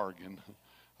for a bargain.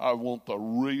 I want the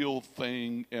real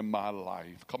thing in my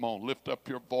life. Come on, lift up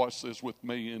your voices with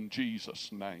me in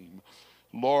Jesus' name.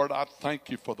 Lord, I thank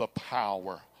you for the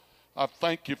power. I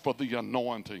thank you for the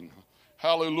anointing.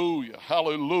 Hallelujah,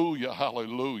 hallelujah,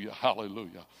 hallelujah,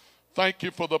 hallelujah. Thank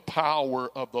you for the power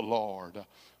of the Lord.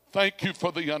 Thank you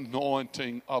for the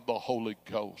anointing of the Holy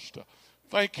Ghost.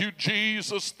 Thank you,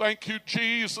 Jesus. Thank you,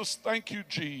 Jesus. Thank you,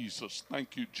 Jesus.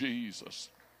 Thank you, Jesus.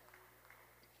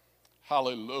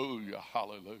 Hallelujah,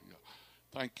 hallelujah.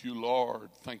 Thank you, Lord.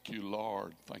 Thank you,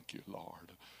 Lord. Thank you,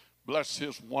 Lord. Bless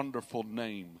his wonderful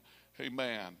name.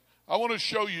 Amen. I want to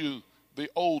show you the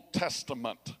Old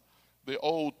Testament. The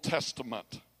Old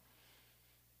Testament.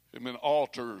 Amen.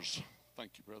 Altars.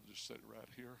 Thank you, brother. Just set it right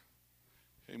here.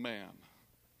 Amen.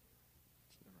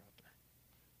 Set it right there.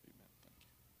 Amen. Thank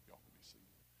you. Y'all can be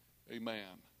seated.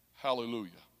 Amen.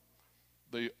 Hallelujah.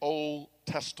 The Old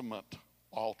Testament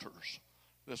altars.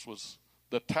 This was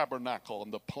the tabernacle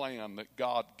and the plan that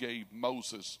God gave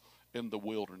Moses in the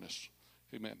wilderness.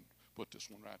 Amen. Put this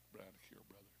one right here,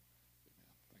 brother.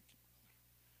 Amen. Thank you,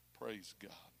 brother. Praise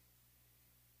God.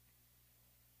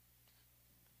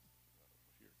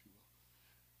 Right over here, if you will.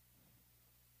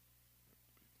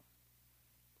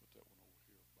 Put that one over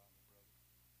here by me, brother.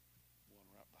 One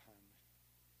right behind me.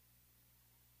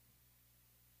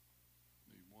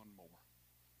 Need one more.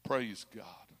 Praise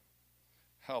God.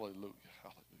 Hallelujah.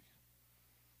 Hallelujah.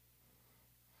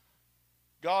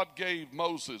 God gave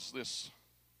Moses this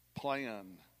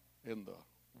plan in the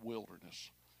wilderness.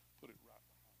 Put it right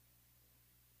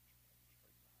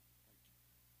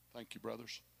behind. Thank you,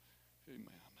 brothers. Amen.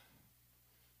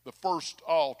 The first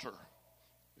altar,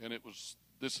 and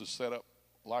this is set up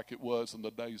like it was in the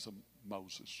days of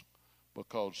Moses,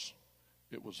 because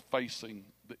it was facing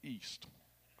the east.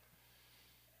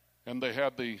 And they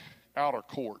had the outer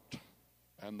court,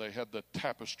 and they had the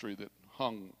tapestry that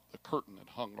hung, the curtain that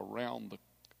hung around the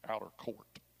outer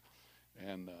court.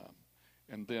 And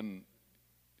then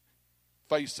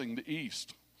facing the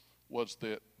east was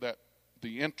the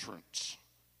entrance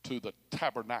to the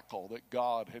tabernacle that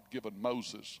God had given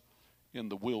Moses in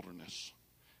the wilderness.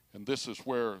 And this is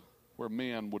where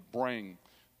men would bring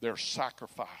their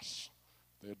sacrifice.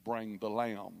 They'd bring the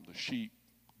lamb, the sheep,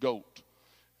 goat,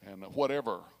 and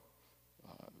whatever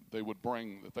they would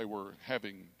bring that they were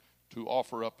having to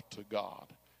offer up to God.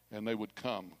 and they would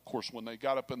come. Of course, when they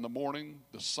got up in the morning,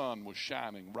 the sun was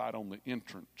shining right on the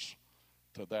entrance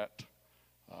to that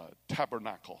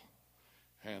tabernacle.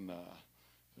 And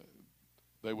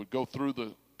they would go through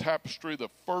the tapestry. The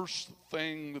first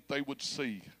thing that they would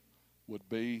see would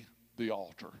be the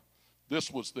altar.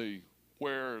 This was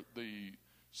where the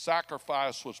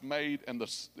sacrifice was made, and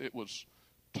it was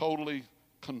totally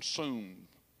consumed,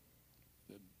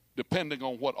 depending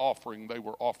on what offering they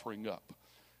were offering up.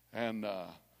 And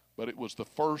but it was the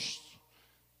first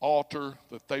altar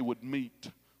that they would meet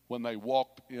when they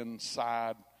walked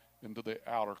inside into the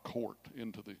outer court,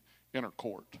 into the inner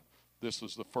court. This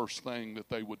is the first thing that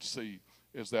they would see,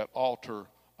 is that altar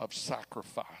of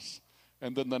sacrifice.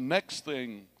 And then the next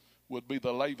thing would be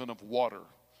the laving of water,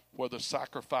 where the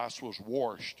sacrifice was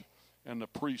washed and the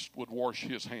priest would wash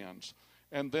his hands.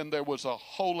 And then there was a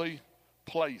holy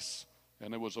place,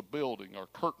 and there was a building or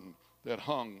curtain that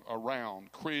hung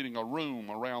around, creating a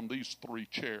room around these three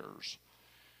chairs.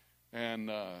 And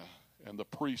the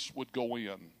priest would go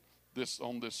in. This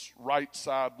on this right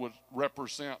side would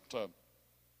represent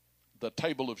the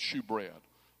table of shewbread.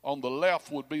 On the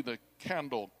left would be the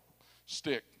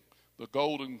candlestick,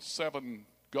 the seven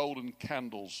golden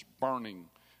candles burning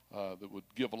that would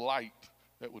give light,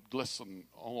 that would glisten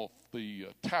off the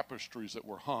tapestries that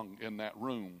were hung in that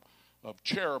room, of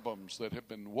cherubims that had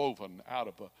been woven out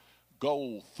of a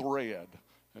gold thread.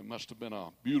 It must have been a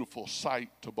beautiful sight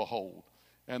to behold.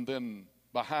 And then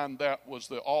behind that was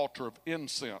the altar of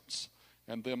incense.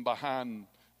 And then behind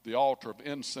the altar of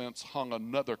incense hung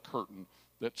another curtain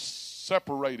that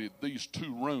separated these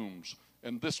two rooms.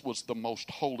 And this was the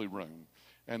most holy room.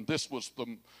 And this was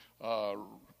the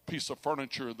piece of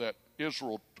furniture that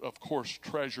Israel, of course,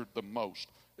 treasured the most.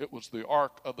 It was the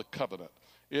Ark of the Covenant.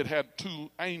 It had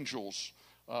two angels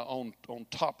on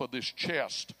top of this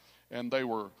chest, and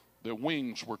their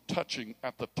wings were touching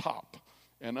at the top.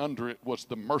 And under it was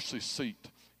the mercy seat.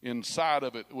 Inside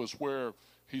of it was where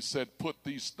he said, put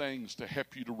these things to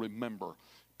help you to remember.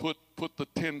 Put the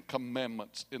 10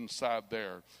 Commandments inside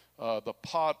there. The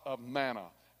pot of manna.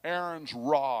 Aaron's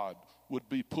rod would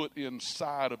be put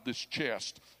inside of this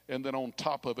chest. And then on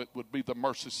top of it would be the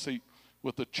mercy seat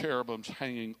with the cherubims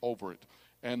hanging over it.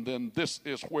 And then this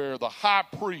is where the high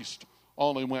priest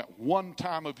only went one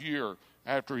time of year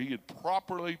after he had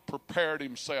properly prepared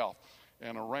himself.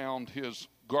 And around his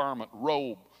garment,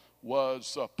 robe,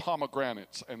 was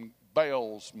pomegranates and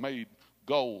bells made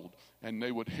gold. And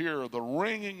they would hear the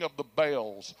ringing of the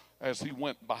bells as he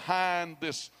went behind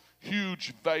this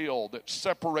huge veil that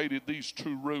separated these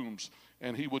two rooms.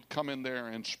 And he would come in there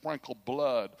and sprinkle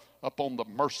blood up on the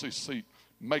mercy seat,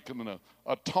 making an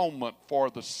atonement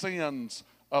for the sins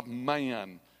of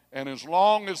man. And as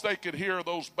long as they could hear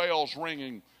those bells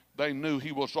ringing, they knew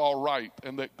he was all right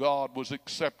and that God was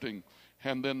accepting.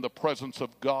 And then the presence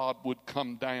of God would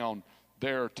come down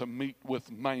there to meet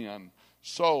with man.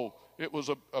 So it was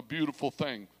a beautiful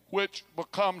thing, which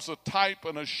becomes a type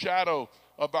and a shadow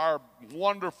of our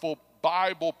wonderful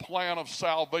Bible plan of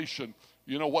salvation.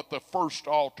 You know what the first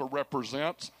altar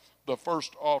represents? The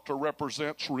first altar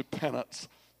represents repentance.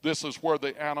 This is where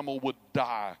the animal would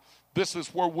die. This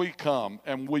is where we come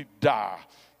and we die.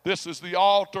 This is the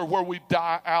altar where we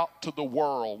die out to the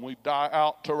world. We die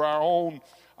out to our own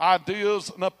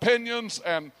ideas and opinions,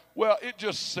 and well, it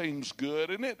just seems good,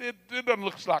 and it doesn't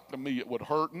look like to me it would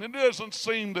hurt, and it doesn't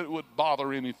seem that it would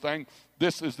bother anything.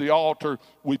 This is the altar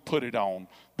we put it on.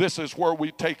 This is where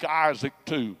we take Isaac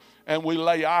to, and we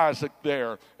lay Isaac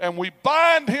there, and we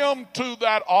bind him to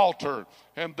that altar.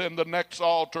 And then the next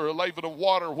altar, a laver of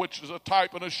water, which is a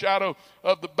type and a shadow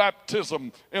of the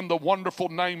baptism in the wonderful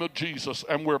name of Jesus.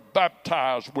 And we're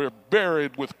baptized, we're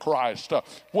buried with Christ.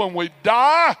 When we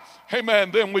die,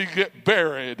 amen, then we get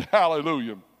buried.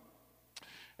 Hallelujah.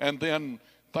 And then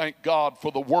thank God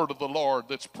for the word of the Lord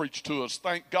that's preached to us.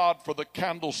 Thank God for the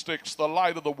candlesticks, the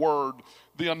light of the word,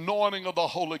 the anointing of the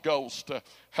Holy Ghost.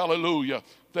 Hallelujah.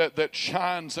 That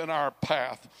shines in our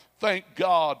path. Thank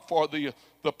God for the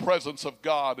presence of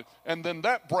God. And then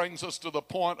that brings us to the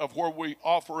point of where we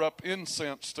offer up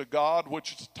incense to God,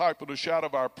 which is a type and a shadow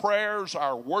of our prayers,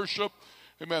 our worship.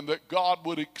 Amen. That God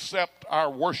would accept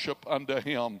our worship unto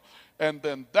him. And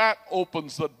then that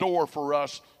opens the door for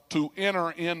us to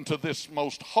enter into this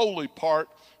most holy part,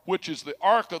 which is the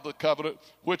Ark of the Covenant,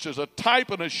 which is a type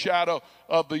and a shadow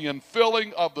of the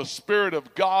infilling of the Spirit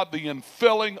of God, the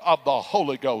infilling of the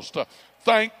Holy Ghost.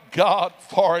 Thank God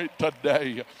for it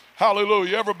today.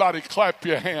 Hallelujah. Everybody clap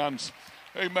your hands.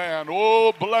 Amen.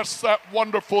 Oh, bless that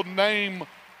wonderful name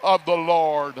of the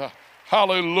Lord.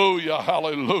 Hallelujah,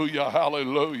 hallelujah,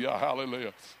 hallelujah,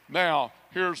 hallelujah. Now,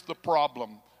 here's the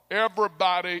problem.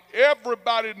 Everybody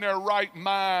in their right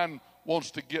mind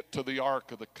wants to get to the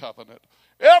Ark of the Covenant.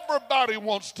 Everybody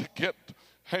wants to get,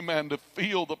 amen, to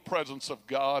feel the presence of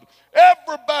God.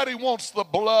 Everybody wants the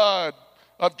blood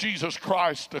of Jesus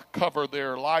Christ to cover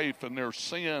their life and their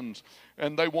sins.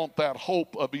 And they want that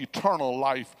hope of eternal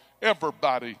life.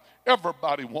 Everybody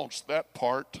wants that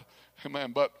part.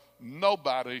 Amen. But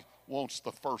nobody wants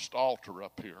the first altar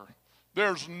up here.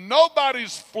 There's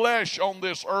nobody's flesh on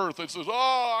this earth that says,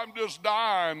 oh, I'm just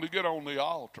dying to get on the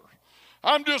altar.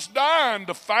 I'm just dying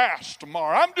to fast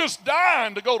tomorrow. I'm just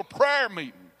dying to go to prayer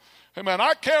meeting. Amen.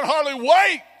 I can't hardly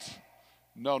wait.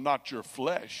 No, not your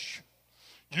flesh.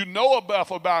 You know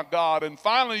enough about God, and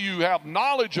finally you have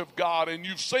knowledge of God, and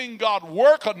you've seen God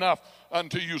work enough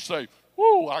until you say,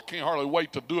 whoo, I can't hardly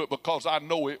wait to do it because I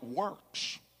know it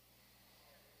works.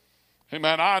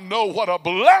 Amen. I know what a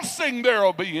blessing there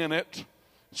will be in it,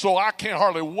 so I can't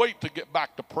hardly wait to get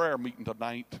back to prayer meeting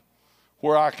tonight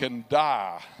where I can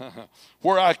die,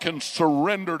 where I can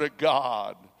surrender to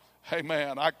God.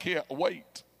 Amen. I can't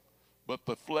wait. But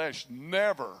the flesh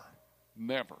never.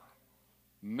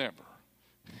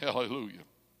 Hallelujah.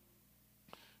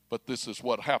 But this is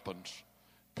what happens.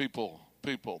 People,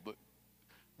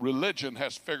 religion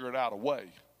has figured out a way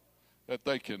that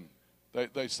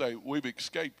they say, we've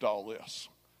escaped all this.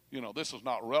 You know, this is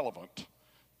not relevant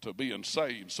to being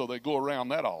saved. So they go around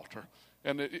that altar.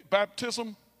 And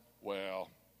baptism, well,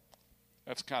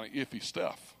 that's kind of iffy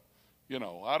stuff. You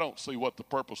know, I don't see what the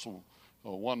purpose of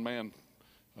one man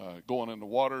going in the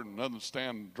water and another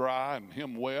stand dry and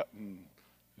him wet and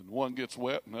one gets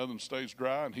wet and the other stays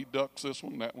dry and he ducks this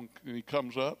one, that one, and he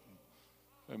comes up.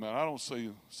 Amen. I don't see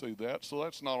that. So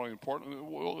that's not only important.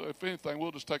 Well, if anything,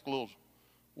 we'll just take a little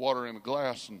water in a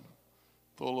glass and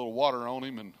throw a little water on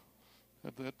him, and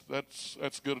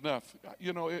that's good enough.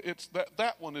 You know, it's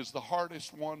that one is the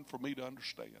hardest one for me to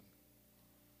understand.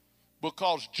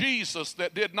 Because Jesus,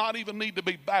 that did not even need to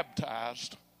be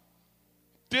baptized,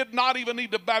 Peter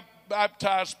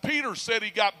said he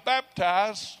got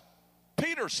baptized.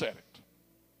 Peter said it.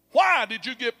 Why did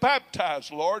you get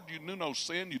baptized, Lord? You knew no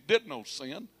sin. You did no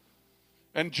sin.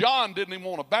 And John didn't even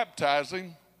want to baptize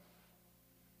him.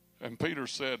 And Peter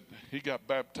said he got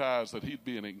baptized that he'd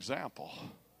be an example.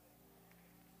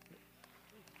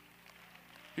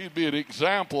 He'd be an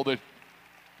example that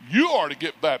you are to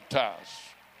get baptized.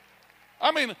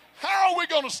 I mean, how are we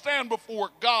going to stand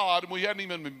before God and we hadn't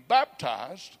even been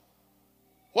baptized?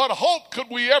 What hope could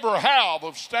we ever have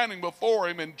of standing before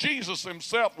him? And Jesus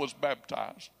himself was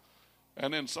baptized.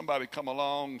 And then somebody come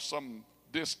along, some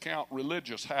discount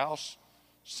religious house,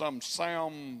 some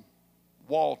Sam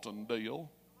Walton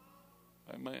deal.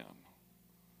 Amen.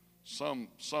 Some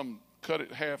cut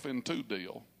it half in two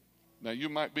deal. Now you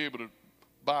might be able to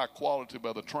buy quality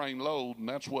by the train load, and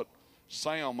that's what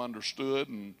Sam understood,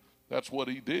 and that's what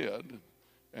he did,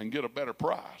 and get a better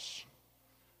price.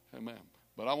 Amen.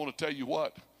 But I want to tell you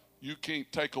what, you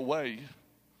can't take away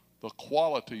the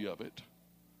quality of it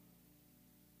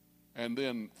and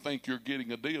then think you're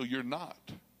getting a deal. You're not.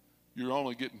 You're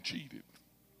only getting cheated.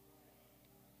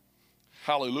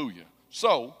 Hallelujah.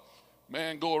 So,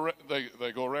 man,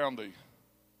 they go around the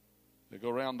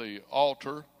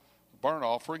altar, the burnt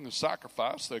offering, the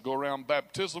sacrifice. They go around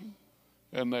baptism,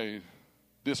 and they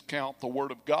discount the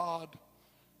Word of God.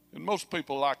 And most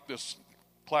people like this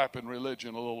clapping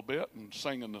religion a little bit and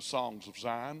singing the songs of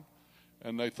Zion,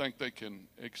 and they think they can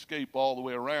escape all the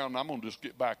way around. I'm going to just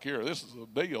get back here. This is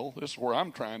the deal. This is where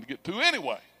I'm trying to get to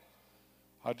anyway.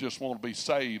 I just want to be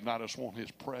saved, and I just want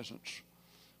his presence.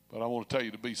 But I want to tell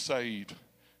you, to be saved,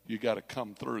 you got to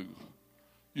come through.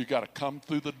 You got to come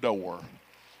through the door.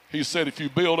 He said, if you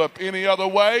build up any other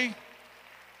way,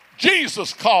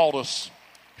 Jesus called us.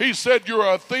 He said, you're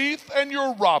a thief and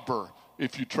you're a robber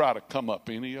if you try to come up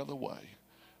any other way.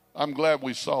 I'm glad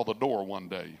we saw the door one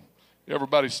day.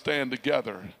 Everybody stand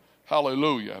together.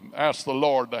 Hallelujah. Ask the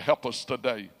Lord to help us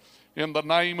today. In the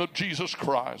name of Jesus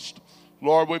Christ.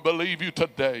 Lord, we believe you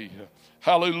today.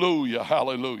 Hallelujah.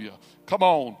 Hallelujah. Come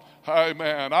on.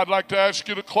 Amen. I'd like to ask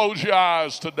you to close your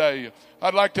eyes today.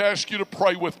 I'd like to ask you to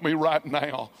pray with me right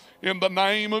now. In the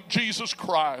name of Jesus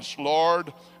Christ,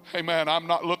 Lord. Amen. I'm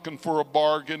not looking for a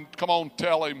bargain. Come on,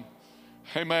 tell him.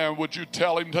 Amen. Would you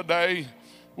tell him today?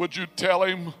 Would you tell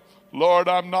him, Lord,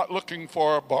 I'm not looking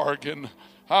for a bargain.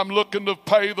 I'm looking to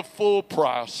pay the full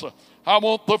price. I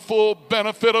want the full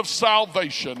benefit of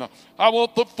salvation. I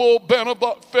want the full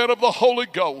benefit of the Holy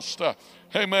Ghost.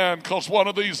 Amen. Because one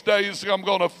of these days I'm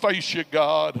going to face you,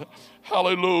 God.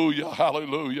 Hallelujah.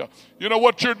 Hallelujah. You know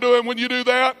what you're doing when you do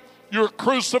that? You're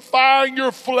crucifying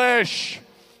your flesh.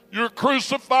 You're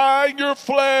crucifying your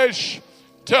flesh.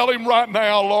 Tell him right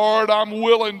now, Lord, I'm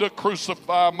willing to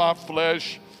crucify my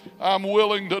flesh. I'm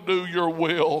willing to do your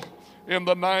will. In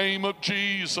the name of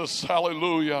Jesus,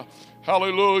 hallelujah.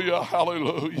 Hallelujah,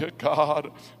 hallelujah,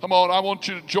 God. Come on, I want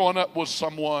you to join up with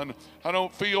someone. I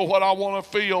don't feel what I want to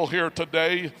feel here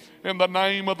today. In the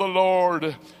name of the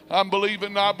Lord, I believe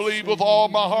with all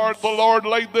my heart. The Lord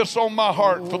laid this on my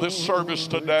heart for this service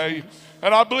today.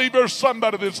 And I believe there's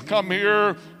somebody that's come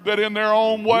here that in their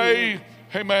own way,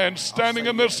 amen, standing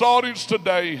in this audience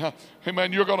today,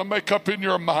 amen, you're going to make up in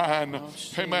your mind,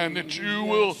 amen, that you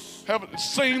will have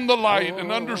seen the light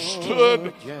and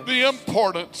understood the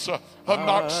importance of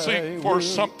not seek for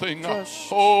something,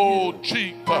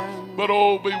 cheap,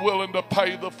 but be willing to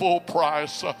pay the full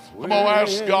price. Come on,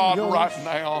 ask God right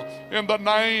now. In the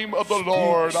name of the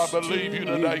Lord, I believe you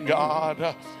today,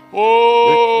 God.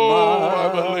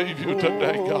 I believe you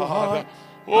today, God.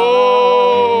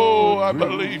 I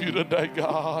believe you today,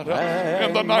 God.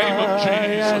 In the name of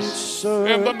Jesus.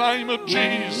 In the name of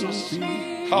Jesus.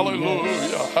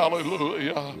 Hallelujah.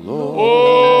 Hallelujah.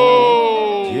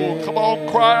 Come on,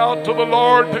 cry out to the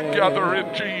Lord together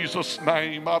in Jesus'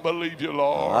 name. I believe you,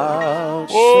 Lord.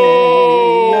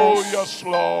 Yes,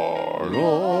 Lord.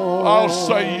 I'll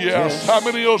say yes. How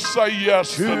many will say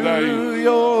yes today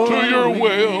to your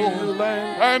will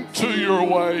and to your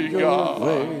way, God?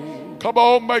 Come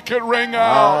on, make it ring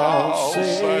out. I'll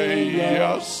say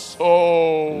yes.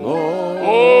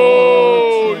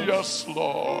 Yes,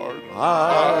 Lord.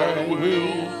 I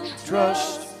will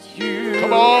trust you.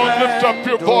 Come on, lift up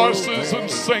your voices and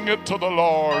sing it to the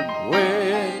Lord.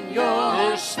 When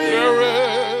your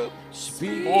spirit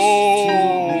speaks to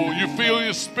me. You feel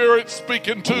your spirit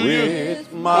speaking to you. Yes,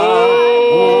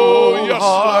 Lord.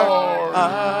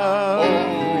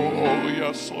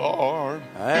 Yes, Lord.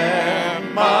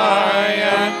 And my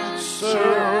answer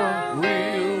will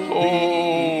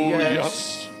be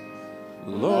yes,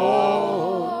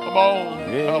 Lord. Come on.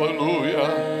 Hallelujah.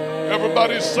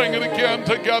 Everybody sing it again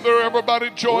together. Everybody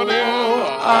join in.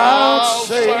 I'll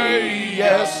say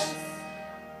yes,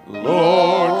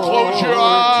 Lord. Close your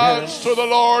eyes to the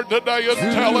Lord today and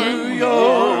tell him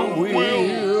your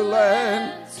will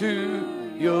and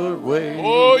to your way.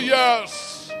 Oh, yes.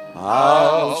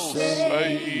 I'll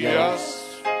say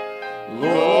yes,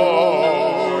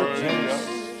 Lord. Yes.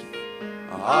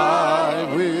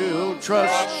 I will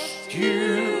trust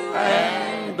you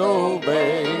and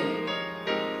obey.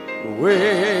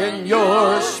 When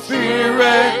your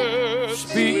spirit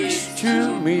speaks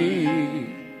to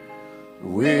me,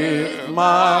 with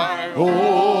my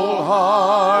whole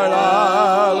heart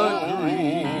I'll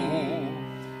agree,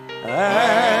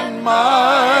 and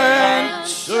my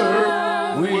answer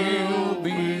will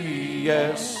be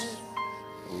yes,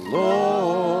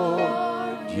 Lord,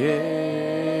 yes.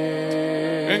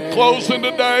 In closing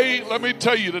today, let me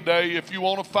tell you today, if you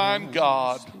want to find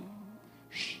God,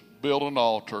 build an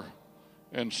altar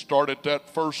and start at that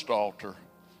first altar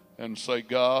and say,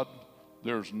 God,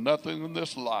 there's nothing in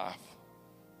this life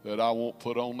that I won't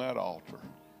put on that altar.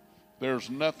 There's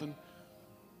nothing.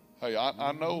 Hey,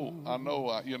 I know,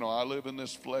 I live in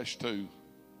this flesh too.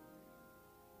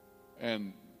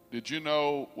 And did you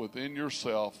know within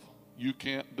yourself, you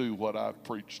can't do what I've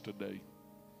preached today?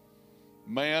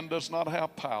 Man does not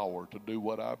have power to do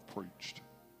what I've preached.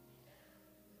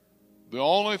 The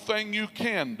only thing you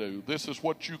can do, this is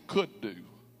what you could do,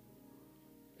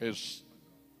 is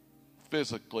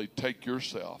physically take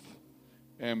yourself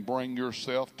and bring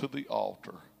yourself to the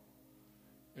altar.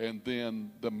 And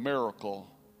then the miracle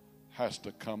has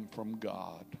to come from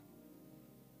God.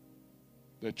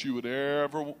 That you would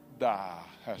ever die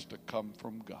has to come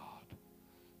from God.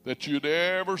 That you'd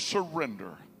ever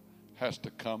surrender has to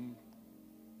come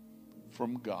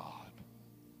from God.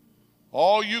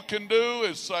 All you can do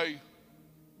is say,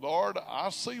 Lord, I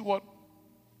see what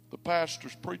the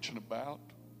pastor's preaching about,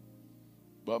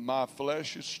 but my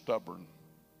flesh is stubborn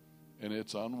and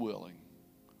it's unwilling.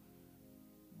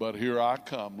 But here I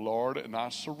come, Lord, and I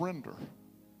surrender.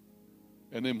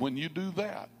 And then when you do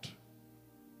that,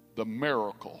 the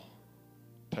miracle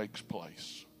takes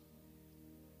place.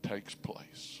 Takes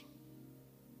place.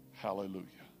 Hallelujah.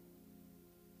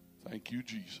 Thank you,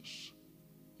 Jesus.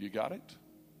 You got it?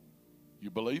 You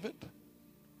believe it?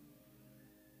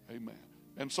 Amen.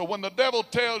 And so when the devil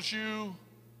tells you,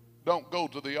 don't go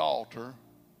to the altar,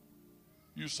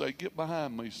 you say, get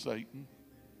behind me, Satan.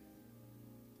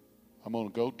 I'm going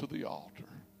to go to the altar.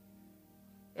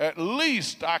 At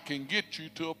least I can get you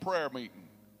to a prayer meeting.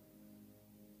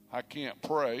 I can't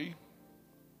pray.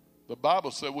 The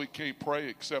Bible said we can't pray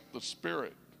except the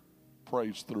Spirit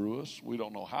prays through us. We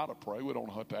don't know how to pray. We don't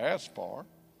know what to ask for.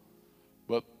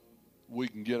 But we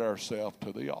can get ourselves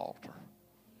to the altar.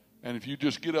 And if you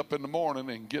just get up in the morning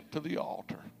and get to the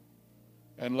altar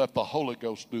and let the Holy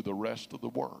Ghost do the rest of the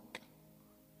work,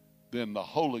 then the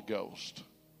Holy Ghost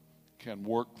can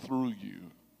work through you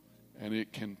and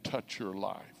it can touch your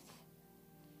life.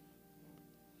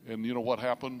 And you know what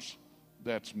happens?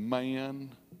 That's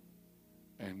man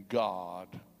and God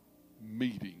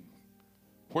meeting.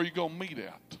 Where you going to meet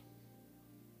at?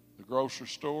 The grocery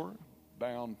store?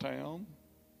 Downtown?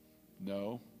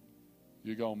 No.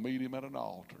 You're going to meet him at an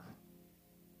altar.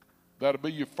 That'll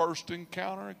be your first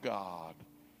encounter of God,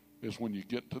 is when you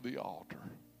get to the altar.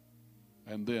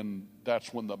 And then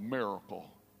that's when the miracle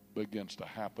begins to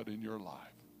happen in your life.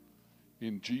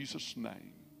 In Jesus'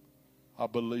 name, I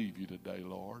believe you today,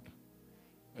 Lord.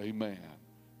 Amen.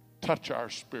 Touch our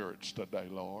spirits today,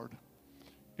 Lord.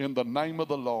 In the name of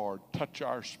the Lord, touch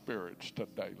our spirits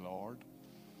today, Lord.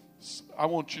 I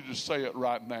want you to say it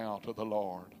right now to the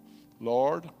Lord.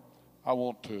 Lord, I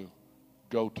want to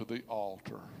go to the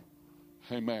altar.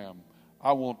 Amen.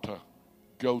 I want to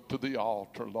go to the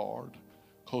altar, Lord,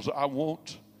 because I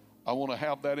want to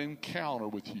have that encounter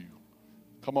with you.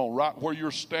 Come on, right where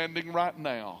you're standing right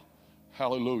now.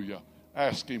 Hallelujah.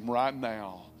 Ask him right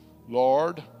now,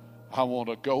 Lord, I want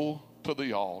to go to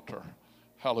the altar.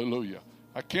 Hallelujah.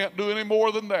 I can't do any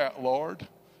more than that, Lord.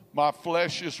 My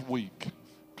flesh is weak.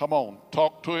 Come on,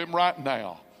 talk to him right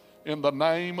now. In the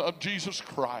name of Jesus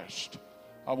Christ,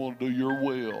 I want to do your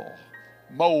will.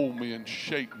 Mold me and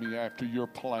shape me after your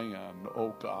plan,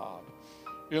 oh God.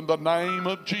 In the name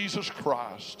of Jesus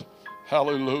Christ,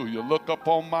 hallelujah. Look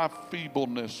upon my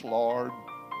feebleness, Lord.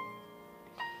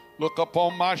 Look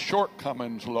upon my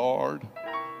shortcomings, Lord.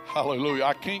 Hallelujah.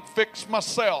 I can't fix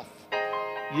myself.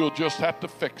 You'll just have to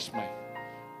fix me.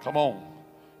 Come on.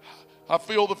 I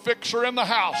feel the fixer in the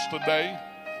house today.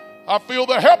 I feel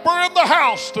the helper in the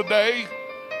house today.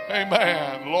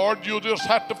 Amen. Lord, you'll just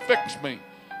have to fix me.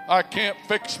 I can't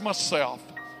fix myself.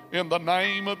 In the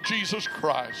name of Jesus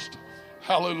Christ.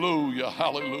 Hallelujah.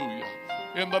 Hallelujah.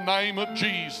 In the name of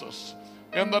Jesus.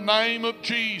 In the name of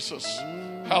Jesus.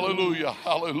 Hallelujah.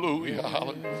 Hallelujah.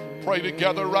 Hallelujah. Pray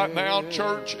together right now,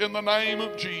 church, in the name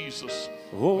of Jesus.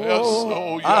 Oh, yes,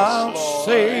 oh, yes, I'll Lord.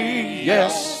 say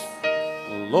yes,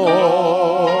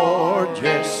 Lord,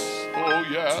 yes. Oh,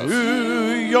 yes.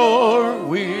 To your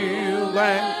will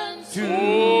and to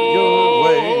your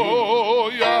way. Oh,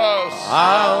 yes.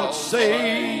 I'll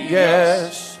say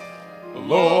yes,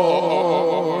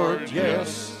 Lord,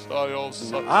 yes.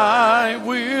 I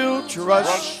will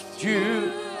trust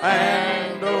you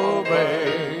and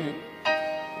obey.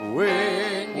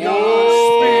 When your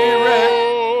spirit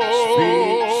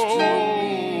speaks to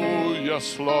me,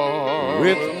 yes, Lord.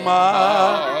 with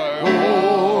my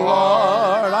whole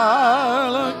heart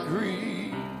I'll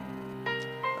agree,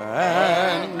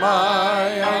 and my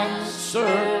answer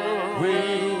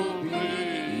will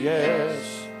be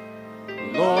yes,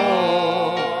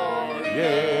 Lord,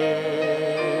 yes.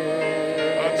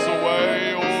 That's the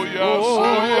way. Oh, yes, oh,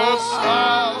 yes.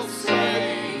 I'll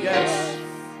say yes,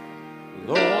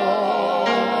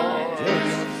 Lord,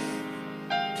 yes,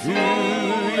 to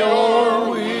your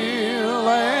will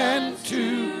and to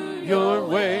your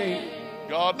way.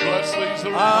 God bless these that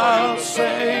are I'll praying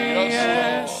say today.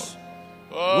 yes,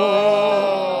 Lord.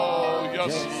 Oh, Lord,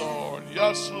 yes, yes. Lord.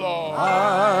 Yes, Lord.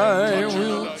 I Touch her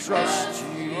will today. trust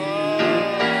you.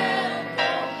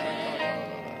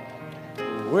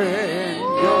 When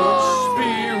your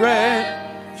spirit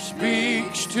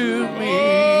speaks to me,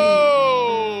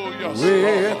 Oh, yes,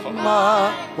 with Lord.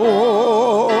 my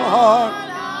whole heart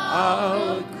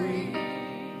I'll agree,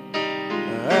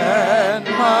 and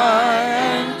my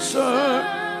answer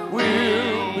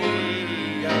will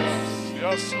be yes,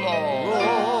 Yes, Lord.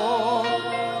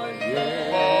 Lord,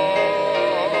 yes.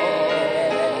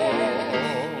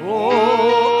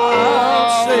 Oh,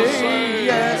 I'll say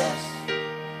yes,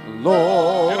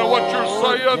 Lord. you know what you're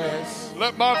saying? Yes.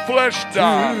 Let my flesh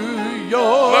die. To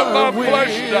your Let my will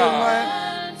flesh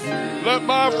die. and Let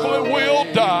my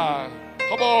will die.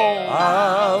 Come on.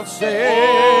 I'll say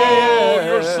Oh,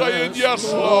 you're yes, saying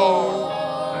yes, Lord.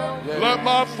 yes. Let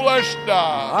my flesh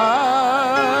die.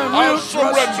 I will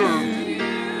trust surrender. you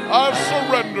I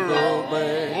surrender. and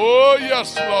obey. Oh,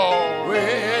 yes, Lord.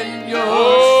 When your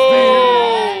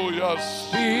Oh, yes.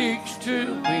 spirit speaks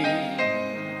to me,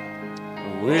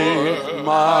 with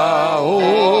my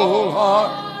whole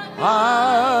heart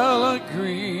I'll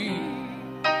agree,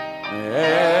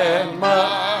 and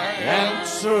my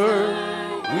answer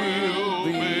will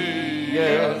be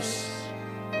yes,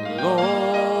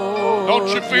 Lord. Don't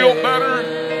you feel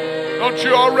better? Don't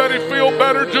you already feel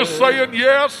better just saying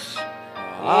yes?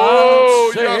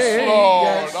 Oh, I'll say yes, Lord.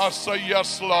 yes, I say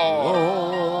yes, Lord.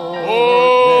 Lord,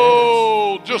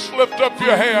 Oh, just lift up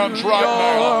your hands right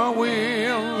now.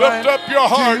 Will Lift up your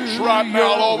hearts do right now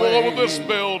your all over way. this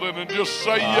building and just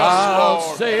say yes, I'll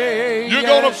Lord. say You're yes,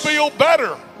 going to feel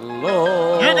better.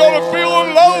 Lord, You're going to feel a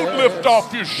load yes. lift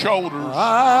off your shoulders.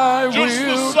 I Just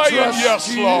will for saying trust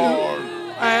yes, you Lord.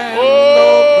 and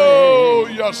Oh,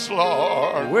 obey. yes,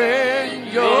 Lord. When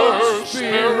your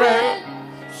spirit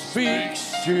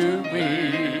speaks to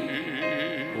me,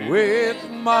 with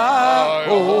my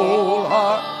whole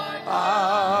heart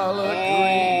I'll agree.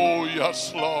 Oh,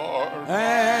 yes, Lord.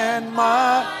 And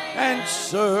my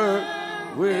answer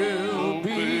will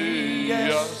be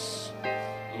yes,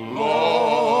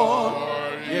 Lord,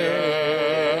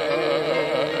 yes.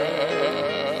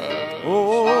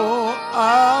 Oh,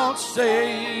 I'll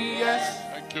say yes,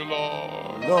 Thank you,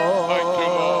 Lord. Lord, Thank you,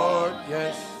 Lord.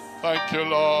 yes, Thank you,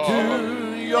 Lord.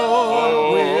 to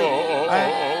your will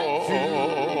and to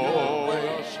your way.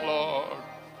 Yes, Lord.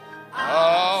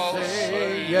 I'll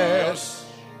say yes,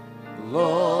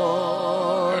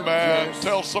 Lord. Amen. Yes.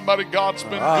 Tell somebody God's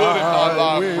been good in my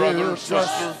life, will brother,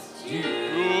 trust sister. you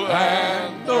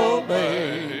And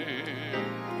obey.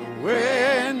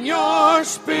 when your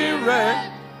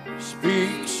spirit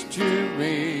speaks to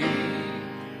me.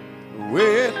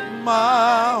 With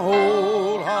my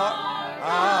whole heart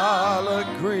I'll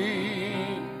agree,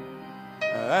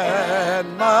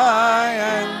 and my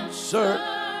answer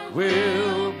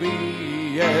will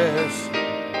be yes,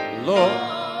 Lord,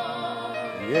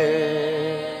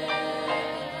 yes.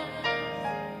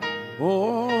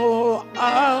 Oh,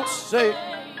 I'll say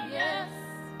yes,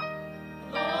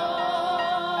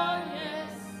 Lord,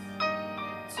 yes,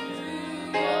 to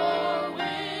your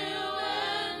will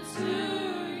and to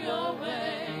your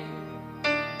way.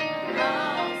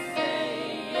 I'll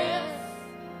say yes,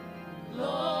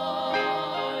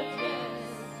 Lord, yes.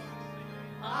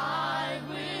 I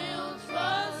will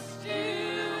trust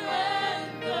you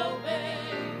and obey.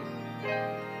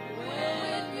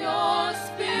 When your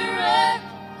spirit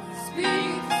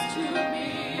speaks to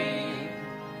me,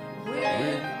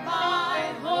 with my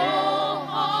whole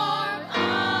heart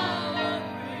I'll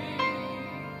agree.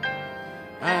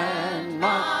 and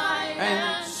my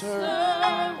answer. Oh,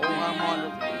 how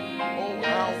wonderful. Oh,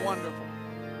 how wonderful.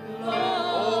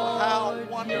 Oh, how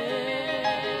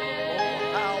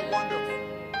wonderful.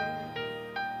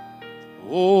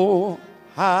 Oh,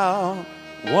 how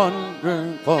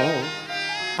wonderful.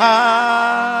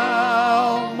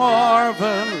 How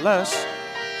marvelous.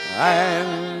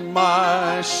 And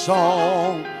my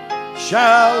song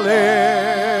shall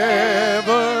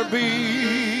ever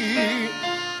be.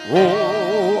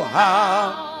 Oh,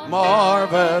 how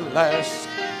marvelous,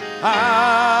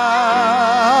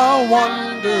 how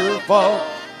wonderful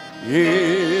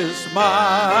is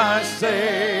my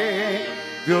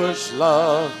Savior's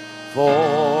love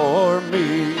for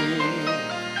me.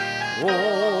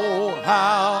 Oh,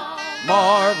 how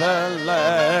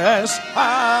marvelous,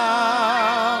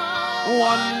 how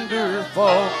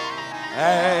wonderful,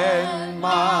 and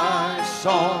my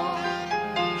song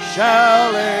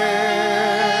shall ever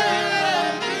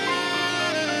be.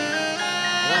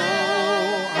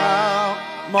 Oh, how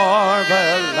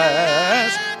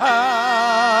marvelous,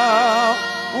 how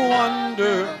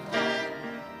wonderful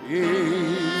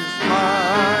is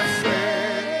my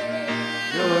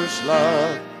Savior's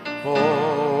love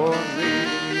for me.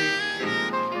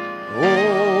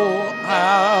 Oh,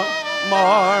 how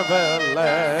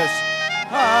marvelous,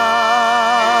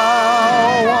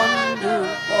 how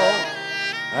wonderful,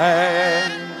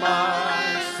 and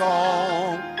my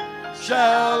song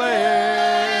shall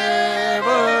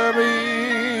ever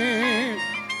be.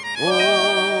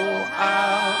 Oh,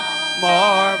 how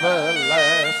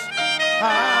marvelous,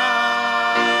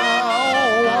 how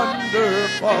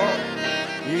wonderful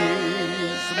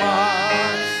is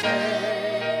my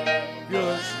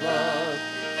Savior's love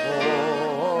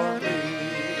for me.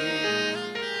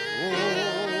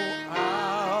 Oh,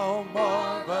 how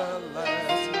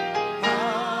marvelous, how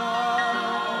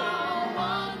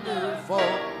wonderful,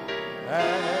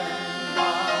 and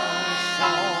my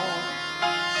song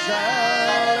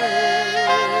shall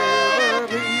ever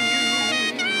be.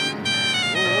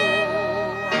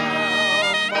 Oh,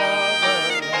 how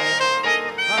marvelous,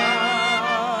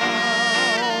 how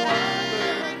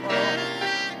wonderful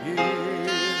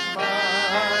is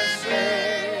my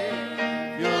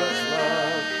Savior's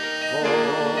love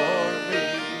for me.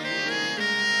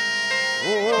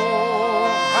 Oh,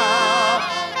 how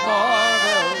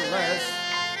marvelous,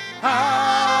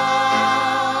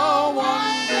 how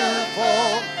wonderful,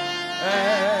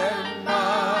 and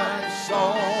my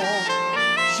song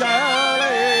shall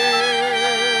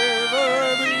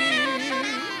ever be.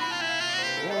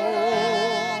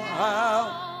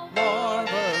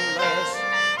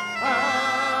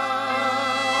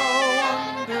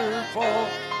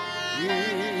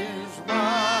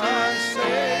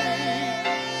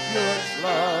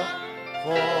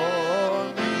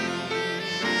 for me.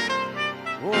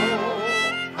 Oh,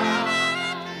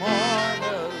 how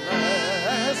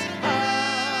marvelous,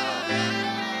 how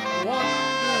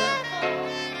wonderful,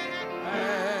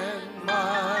 and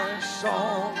my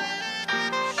song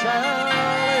shall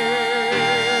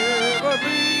ever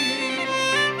be.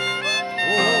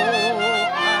 Oh,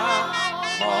 how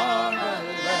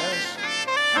marvelous,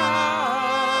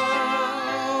 how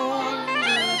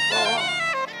wonderful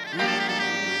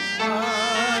is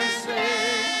my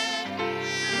Savior.